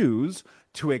choose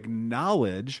to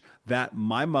acknowledge that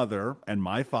my mother and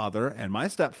my father and my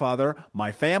stepfather,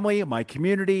 my family, my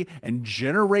community, and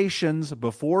generations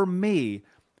before me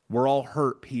were all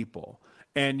hurt people.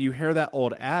 And you hear that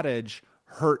old adage,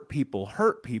 hurt people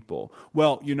hurt people.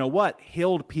 Well, you know what?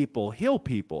 Healed people heal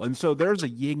people. And so there's a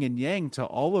yin and yang to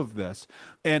all of this.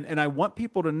 And I want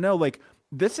people to know, like,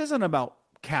 this isn't about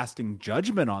casting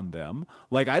judgment on them.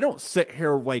 Like, I don't sit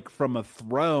here like from a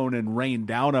throne and rain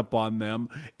down upon them.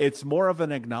 It's more of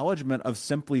an acknowledgement of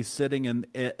simply sitting in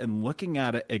it and looking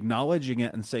at it, acknowledging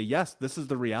it, and say, yes, this is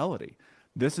the reality.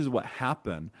 This is what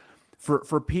happened.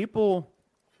 For people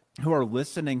who are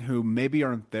listening who maybe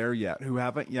aren't there yet, who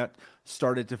haven't yet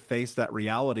started to face that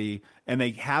reality, and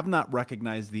they have not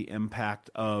recognized the impact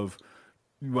of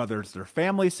whether it's their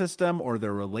family system or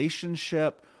their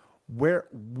relationship,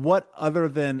 what other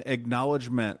than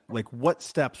acknowledgement, like what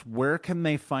steps, where can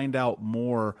they find out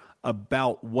more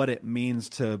about what it means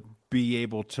to be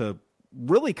able to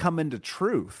really come into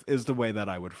truth, is the way that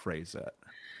I would phrase it.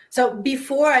 So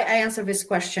before I answer this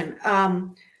question,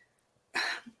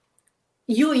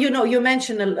 you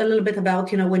mentioned a little bit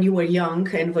about, when you were young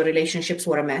and the relationships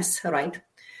were a mess, right?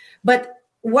 But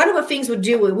one of the things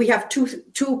we have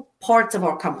two parts of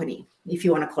our company, if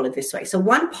you want to call it this way. So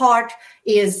one part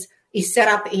is set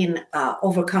up in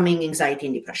overcoming anxiety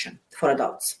and depression for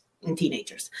adults and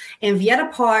teenagers. And the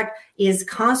other part is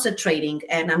concentrating,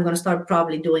 and I'm going to start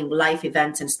probably doing live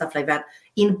events and stuff like that,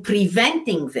 in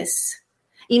preventing this,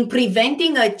 in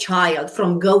preventing a child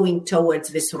from going towards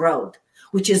this road,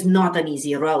 which is not an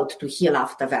easy road to heal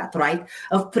after that, right?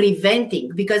 Of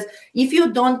preventing, because if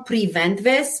you don't prevent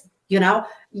this, you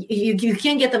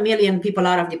can't get 1 million people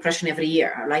out of depression every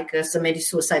year, like so many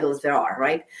suicidals there are,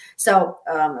 right? So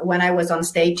when I was on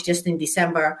stage just in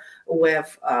December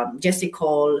with Jesse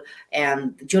Cole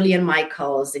and Julian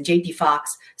Michaels and JT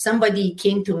Fox, somebody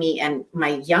came to me, and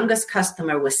my youngest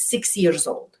customer was 6 years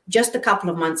old. Just a couple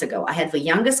of months ago, I had the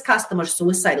youngest customer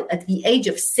suicidal at the age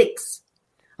of 6.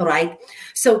 Right.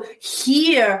 So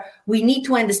here we need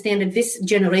to understand that this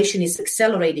generation is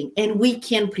accelerating, and we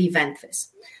can prevent this.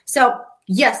 So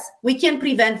yes, we can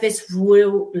prevent this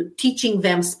through teaching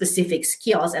them specific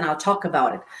skills, and I'll talk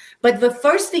about it. But the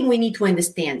first thing we need to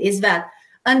understand is that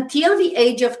until the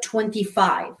age of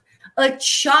 25, a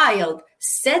child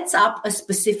sets up a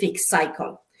specific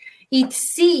cycle. It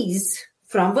sees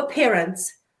from the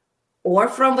parents or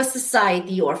from the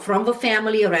society or from the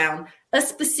family around a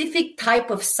specific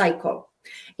type of cycle.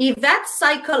 If that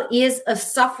cycle is a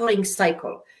suffering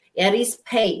cycle, there is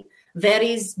pain, there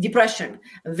is depression,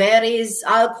 there is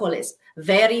alcoholism,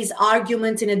 there is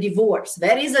argument in a divorce,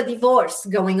 there is a divorce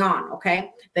going on,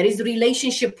 okay? There is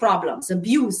relationship problems,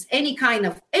 abuse, any kind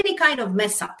of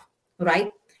mess up,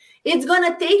 right? It's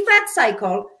gonna take that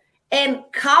cycle and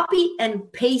copy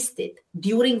and paste it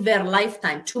during their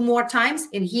lifetime 2 more times,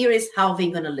 and here is how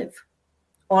they're gonna live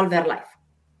all their life.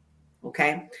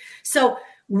 Okay, so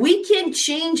we can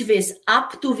change this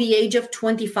up to the age of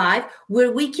 25,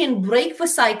 where we can break the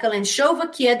cycle and show the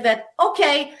kid that,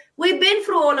 okay, we've been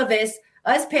through all of this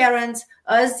as parents,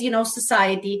 as,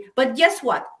 society, but guess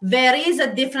what? There is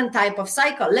a different type of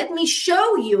cycle. Let me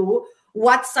show you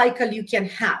what cycle you can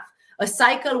have. A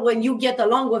cycle when you get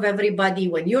along with everybody,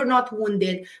 when you're not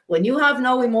wounded, when you have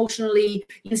no emotionally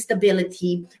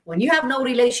instability, when you have no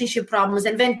relationship problems,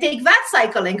 and then take that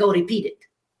cycle and go repeat it.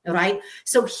 Right.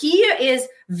 So here is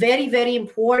very, very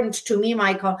important to me,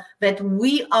 Michael, that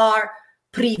we are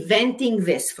preventing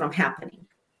this from happening.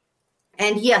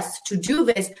 And yes, to do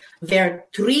this, there are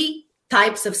 3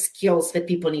 types of skills that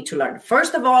people need to learn.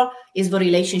 First of all is the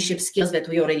relationship skills that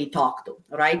we already talked to,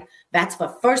 right? That's the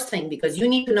first thing, because you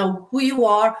need to know who you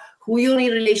are, who you're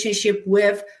in relationship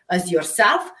with as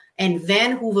yourself, and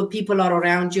then who the people are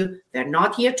around you. They're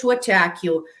not here to attack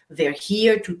you. They're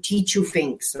here to teach you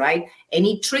things, right?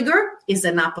 Any trigger is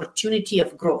an opportunity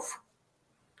of growth.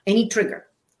 Any trigger,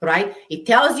 right? It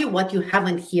tells you what you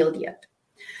haven't healed yet.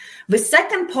 The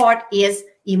second part is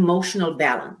emotional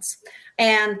balance.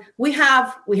 And we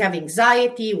have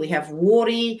anxiety, we have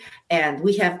worry, and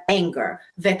we have anger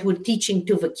that we're teaching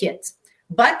to the kids.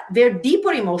 But they're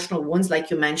deeper emotional wounds,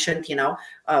 like you mentioned,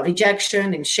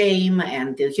 rejection and shame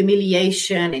and the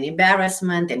humiliation and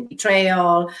embarrassment and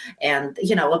betrayal and,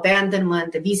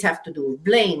 abandonment. These have to do with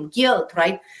blame, guilt,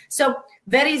 right? So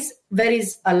there is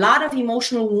a lot of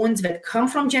emotional wounds that come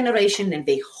from generation, and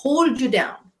they hold you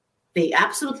down. They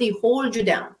absolutely hold you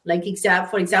down. Like,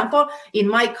 for example, in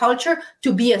my culture,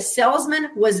 to be a salesman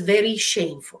was very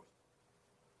shameful.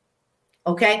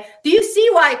 Okay. Do you see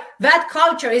why that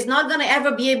culture is not going to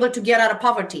ever be able to get out of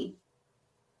poverty?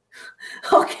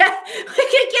 Okay. We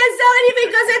can't sell anything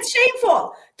because it's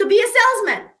shameful to be a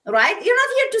salesman, right? You're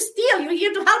not here to steal. You're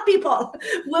here to help people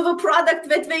with a product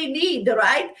that they need,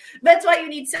 right? That's why you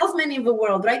need salesmen in the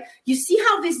world, right? You see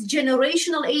how these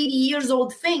generational 80 years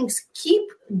old things keep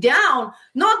down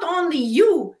not only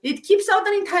you, it keeps out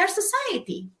an entire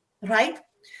society, right?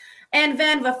 And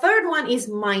then the third one is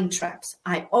mind traps.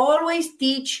 I always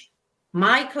teach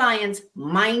my clients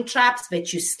mind traps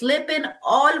that you slip in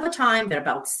all the time. There are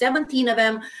about 17 of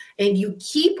them. And you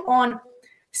keep on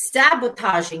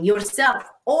sabotaging yourself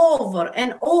over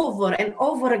and over and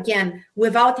over again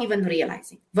without even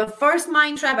realizing. The first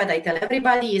mind trap that I tell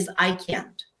everybody is, I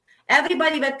can't.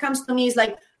 Everybody that comes to me is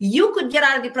like, you could get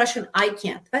out of depression. I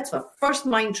can't. That's the first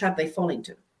mind trap they fall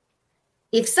into.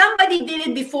 If somebody did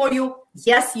it before you,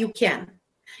 yes, you can.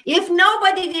 If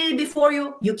nobody did it before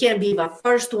you, you can be the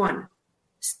first one.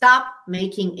 Stop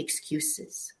making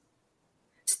excuses.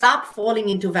 Stop falling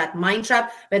into that mind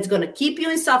trap that's going to keep you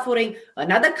in suffering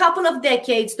another couple of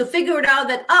decades to figure it out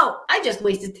that, oh, I just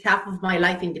wasted half of my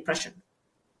life in depression.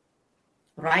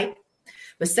 Right?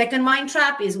 The second mind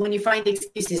trap is when you find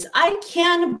excuses. I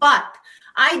can, but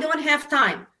I don't have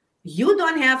time. You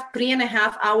don't have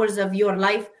 3.5 hours of your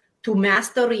life to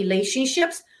master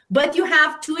relationships, but you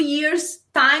have 2 years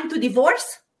time to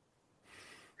divorce?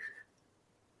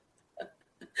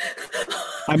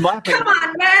 I'm laughing. Come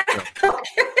on, man.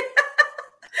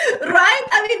 Right?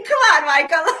 I mean, come on,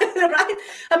 Michael. Right?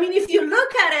 I mean, if you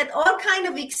look at it, all kind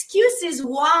of excuses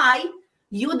why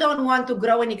you don't want to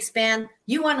grow and expand.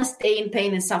 You want to stay in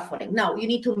pain and suffering. No, you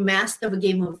need to master the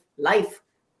game of life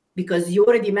because you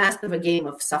already mastered the game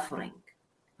of suffering,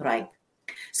 right?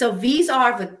 So these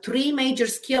are the 3 major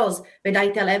skills that I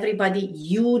tell everybody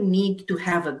you need to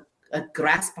have a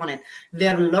grasp on it.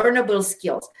 They're learnable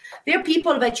skills. There are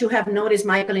people that you have noticed,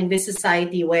 Michael, in this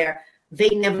society where they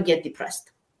never get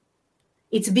depressed.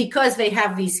 It's because they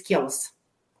have these skills.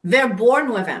 They're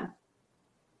born with them.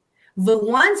 The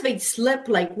ones that slip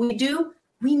like we do,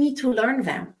 we need to learn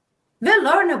them. They're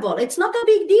learnable. It's not a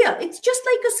big deal. It's just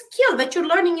like a skill that you're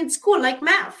learning in school, like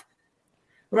math.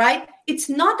 Right? It's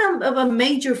not a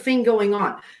major thing going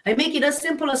on. I make it as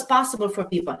simple as possible for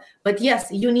people. But yes,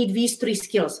 you need these 3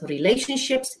 skills: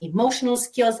 relationships, emotional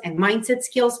skills, and mindset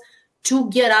skills to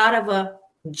get out of a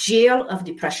jail of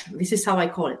depression. This is how I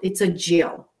call it. It's a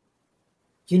jail.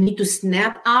 You need to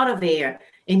snap out of there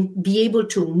and be able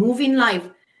to move in life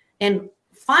and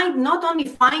not only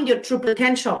find your true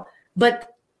potential,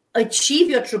 but achieve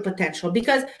your true potential.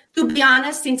 Because to be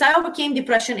honest, since I overcame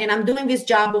depression and I'm doing this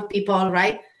job with people,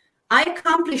 right, I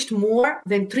accomplished more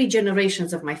than 3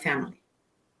 generations of my family.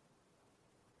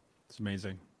 It's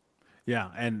amazing.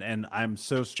 Yeah. And I'm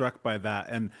so struck by that.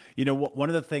 And, one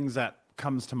of the things that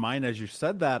comes to mind as you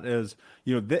said that is,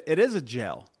 it is a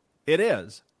jail. It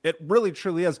is. It really,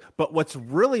 truly is. But what's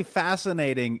really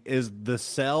fascinating is the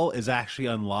cell is actually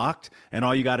unlocked and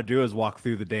all you got to do is walk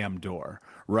through the damn door.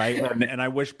 Right. And I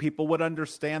wish people would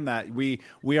understand that we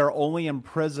are only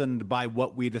imprisoned by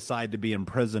what we decide to be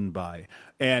imprisoned by.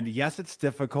 And yes, it's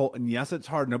difficult. And yes, it's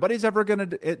hard. Nobody's ever going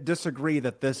to disagree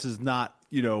that this is not,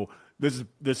 this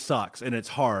sucks and it's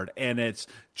hard and it's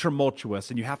tumultuous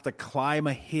and you have to climb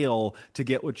a hill to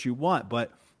get what you want.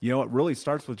 But, it really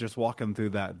starts with just walking through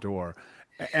that door.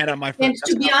 And my friend, and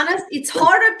to be honest, it's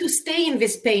harder to stay in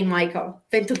this pain, Michael,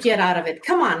 than to get out of it.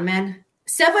 Come on, man.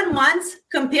 7 months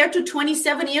compared to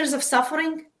 27 years of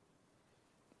suffering.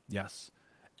 Yes.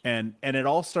 And it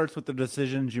all starts with the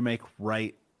decisions you make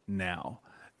right now.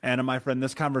 And my friend,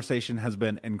 this conversation has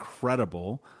been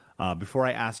incredible. Before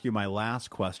I ask you my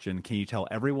last question, can you tell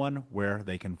everyone where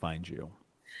they can find you?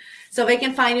 So they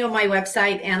can find you on my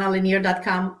website,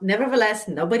 AnnaLennyr.com. Nevertheless,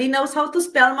 nobody knows how to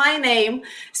spell my name.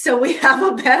 So we have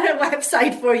a better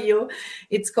website for you.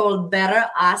 It's called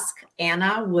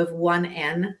betteraskAnna with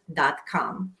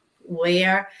 1N.com,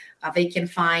 where they can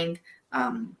find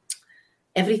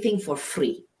everything for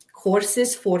free.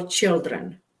 Courses for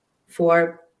children,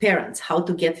 for parents, how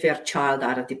to get their child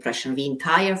out of depression, the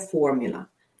entire formula.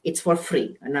 It's for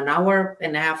free, an 1.5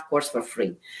 hour course for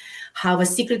free. Have a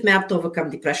secret map to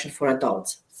overcome depression for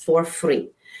adults for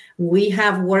free. We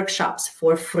have workshops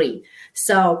for free.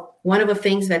 So one of the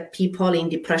things that people in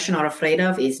depression are afraid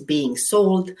of is being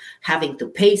sold, having to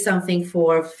pay something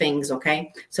for things,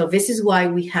 okay? So this is why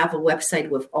we have a website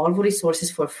with all the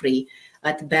resources for free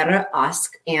at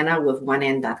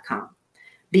betteraskAnna.com.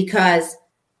 Because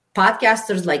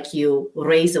podcasters like you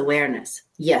raise awareness.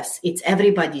 Yes, it's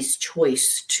everybody's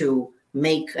choice to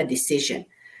make a decision,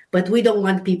 but we don't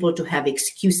want people to have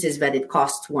excuses that it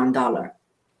costs $1.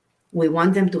 We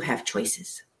want them to have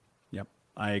choices. Yep,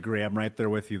 I agree. I'm right there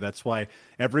with you. That's why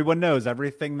everyone knows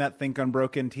everything that Think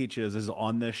Unbroken teaches is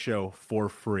on this show for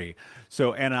free.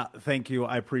 So Anna, thank you.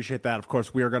 I appreciate that. Of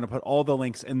course, we are going to put all the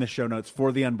links in the show notes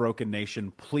for the Unbroken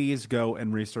Nation. Please go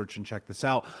and research and check this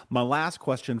out. My last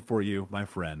question for you, my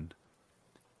friend,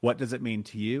 what does it mean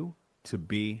to you to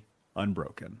be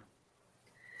unbroken?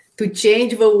 To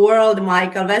change the world,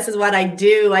 Michael. This is what I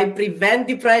do. I prevent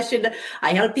depression.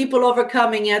 I help people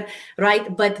overcoming it,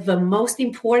 right? But the most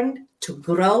important, to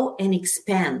grow and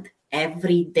expand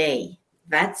every day.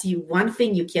 That's one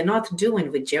thing you cannot do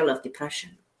in the jail of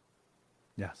depression.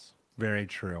 Yes, very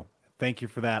true. Thank you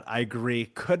for that. I agree.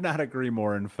 Could not agree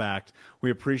more. In fact, we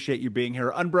appreciate you being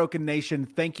here. Unbroken Nation,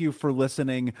 thank you for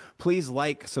listening. Please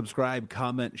like, subscribe,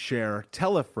 comment, share,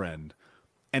 tell a friend.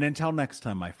 And until next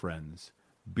time, my friends,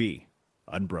 be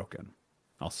unbroken.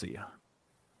 I'll see you.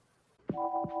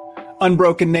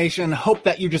 Unbroken Nation, hope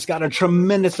that you just got a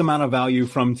tremendous amount of value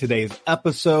from today's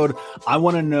episode. I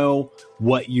want to know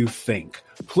what you think.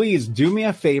 Please do me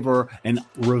a favor and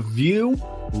review,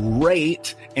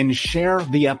 rate, and share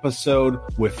the episode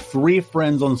with 3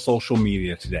 friends on social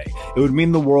media today. It would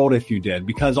mean the world if you did,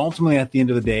 because ultimately at the end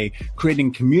of the day,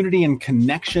 creating community and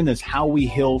connection is how we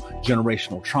heal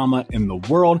generational trauma in the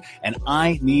world. And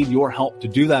I need your help to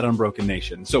do that, Unbroken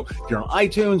Nation. So if you're on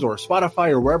iTunes or Spotify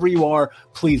or wherever you are,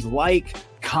 please like,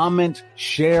 comment,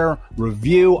 share,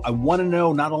 review. I want to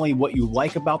know not only what you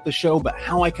like about the show, but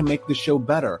how I can make the show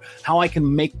better, how I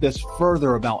can make this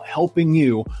further about helping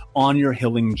you on your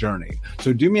healing journey.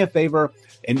 So do me a favor.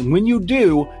 And when you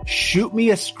do, shoot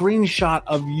me a screenshot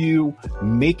of you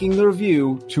making the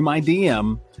review to my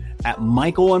DM at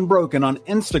Michael Unbroken on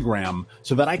Instagram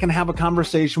so that I can have a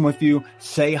conversation with you,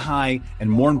 say hi,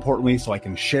 and more importantly, so I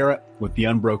can share it with the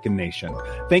Unbroken Nation.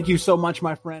 Thank you so much,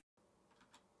 my friend.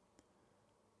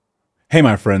 Hey,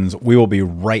 my friends, we will be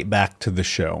right back to the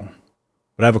show.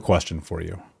 But I have a question for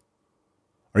you.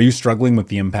 Are you struggling with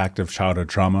the impact of childhood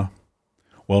trauma?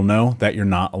 Well, know that you're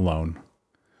not alone.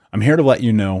 I'm here to let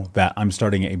you know that I'm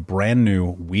starting a brand new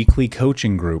weekly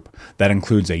coaching group that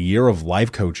includes a year of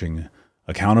live coaching,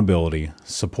 accountability,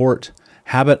 support,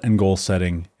 habit and goal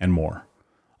setting, and more.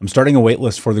 I'm starting a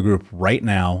waitlist for the group right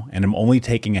now, and I'm only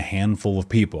taking a handful of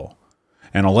people.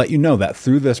 And I'll let you know that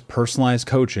through this personalized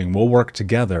coaching, we'll work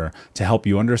together to help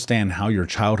you understand how your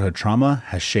childhood trauma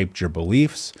has shaped your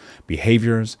beliefs,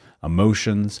 behaviors,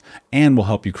 emotions, and will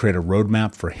help you create a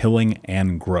roadmap for healing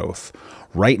and growth.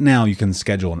 Right now, you can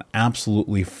schedule an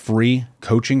absolutely free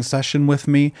coaching session with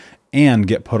me and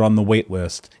get put on the wait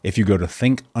list if you go to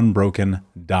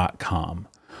thinkunbroken.com.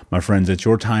 My friends, it's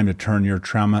your time to turn your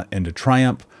trauma into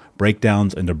triumph,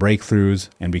 breakdowns into breakthroughs,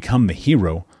 and become the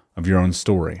hero of your own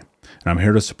story. And I'm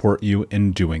here to support you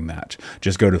in doing that.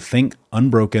 Just go to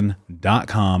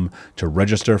thinkunbroken.com to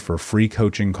register for a free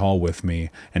coaching call with me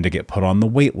and to get put on the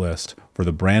wait list for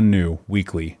the brand new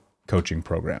weekly coaching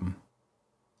program.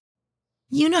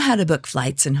 You know how to book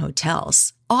flights and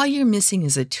hotels. All you're missing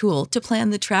is a tool to plan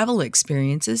the travel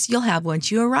experiences you'll have once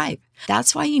you arrive.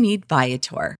 That's why you need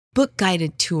Viator. Book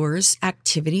guided tours,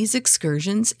 activities,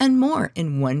 excursions, and more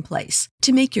in one place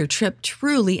to make your trip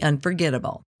truly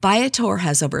unforgettable. Viator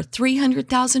has over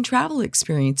 300,000 travel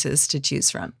experiences to choose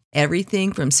from.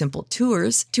 Everything from simple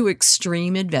tours to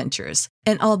extreme adventures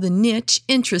and all the niche,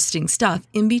 interesting stuff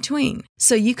in between.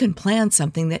 So you can plan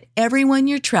something that everyone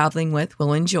you're traveling with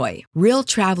will enjoy. Real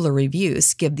traveler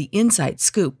reviews give the inside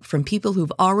scoop from people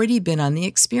who've already been on the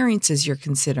experiences you're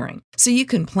considering. So you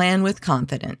can plan with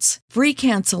confidence. Free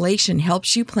cancellation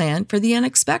helps you plan for the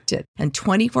unexpected. And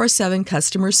 24/7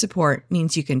 customer support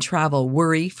means you can travel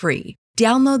worry-free.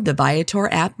 Download the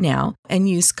Viator app now and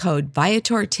use code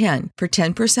Viator10 for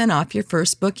 10% off your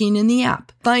first booking in the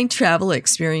app. Find travel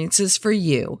experiences for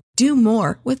you. Do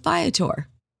more with Viator.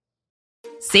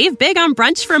 Save big on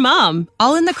brunch for mom,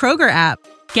 all in the Kroger app.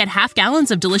 Get half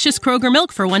gallons of delicious Kroger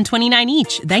milk for $1.29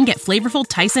 each. Then get flavorful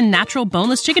Tyson natural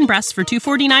boneless chicken breasts for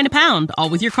 $2.49 a pound, all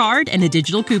with your card and a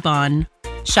digital coupon.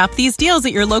 Shop these deals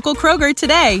at your local Kroger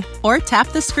today, or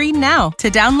tap the screen now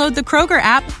to download the Kroger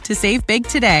app to save big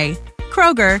today.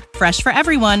 Kroger, fresh for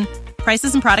everyone.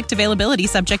 Prices and product availability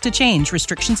subject to change.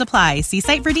 Restrictions apply. See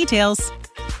site for details.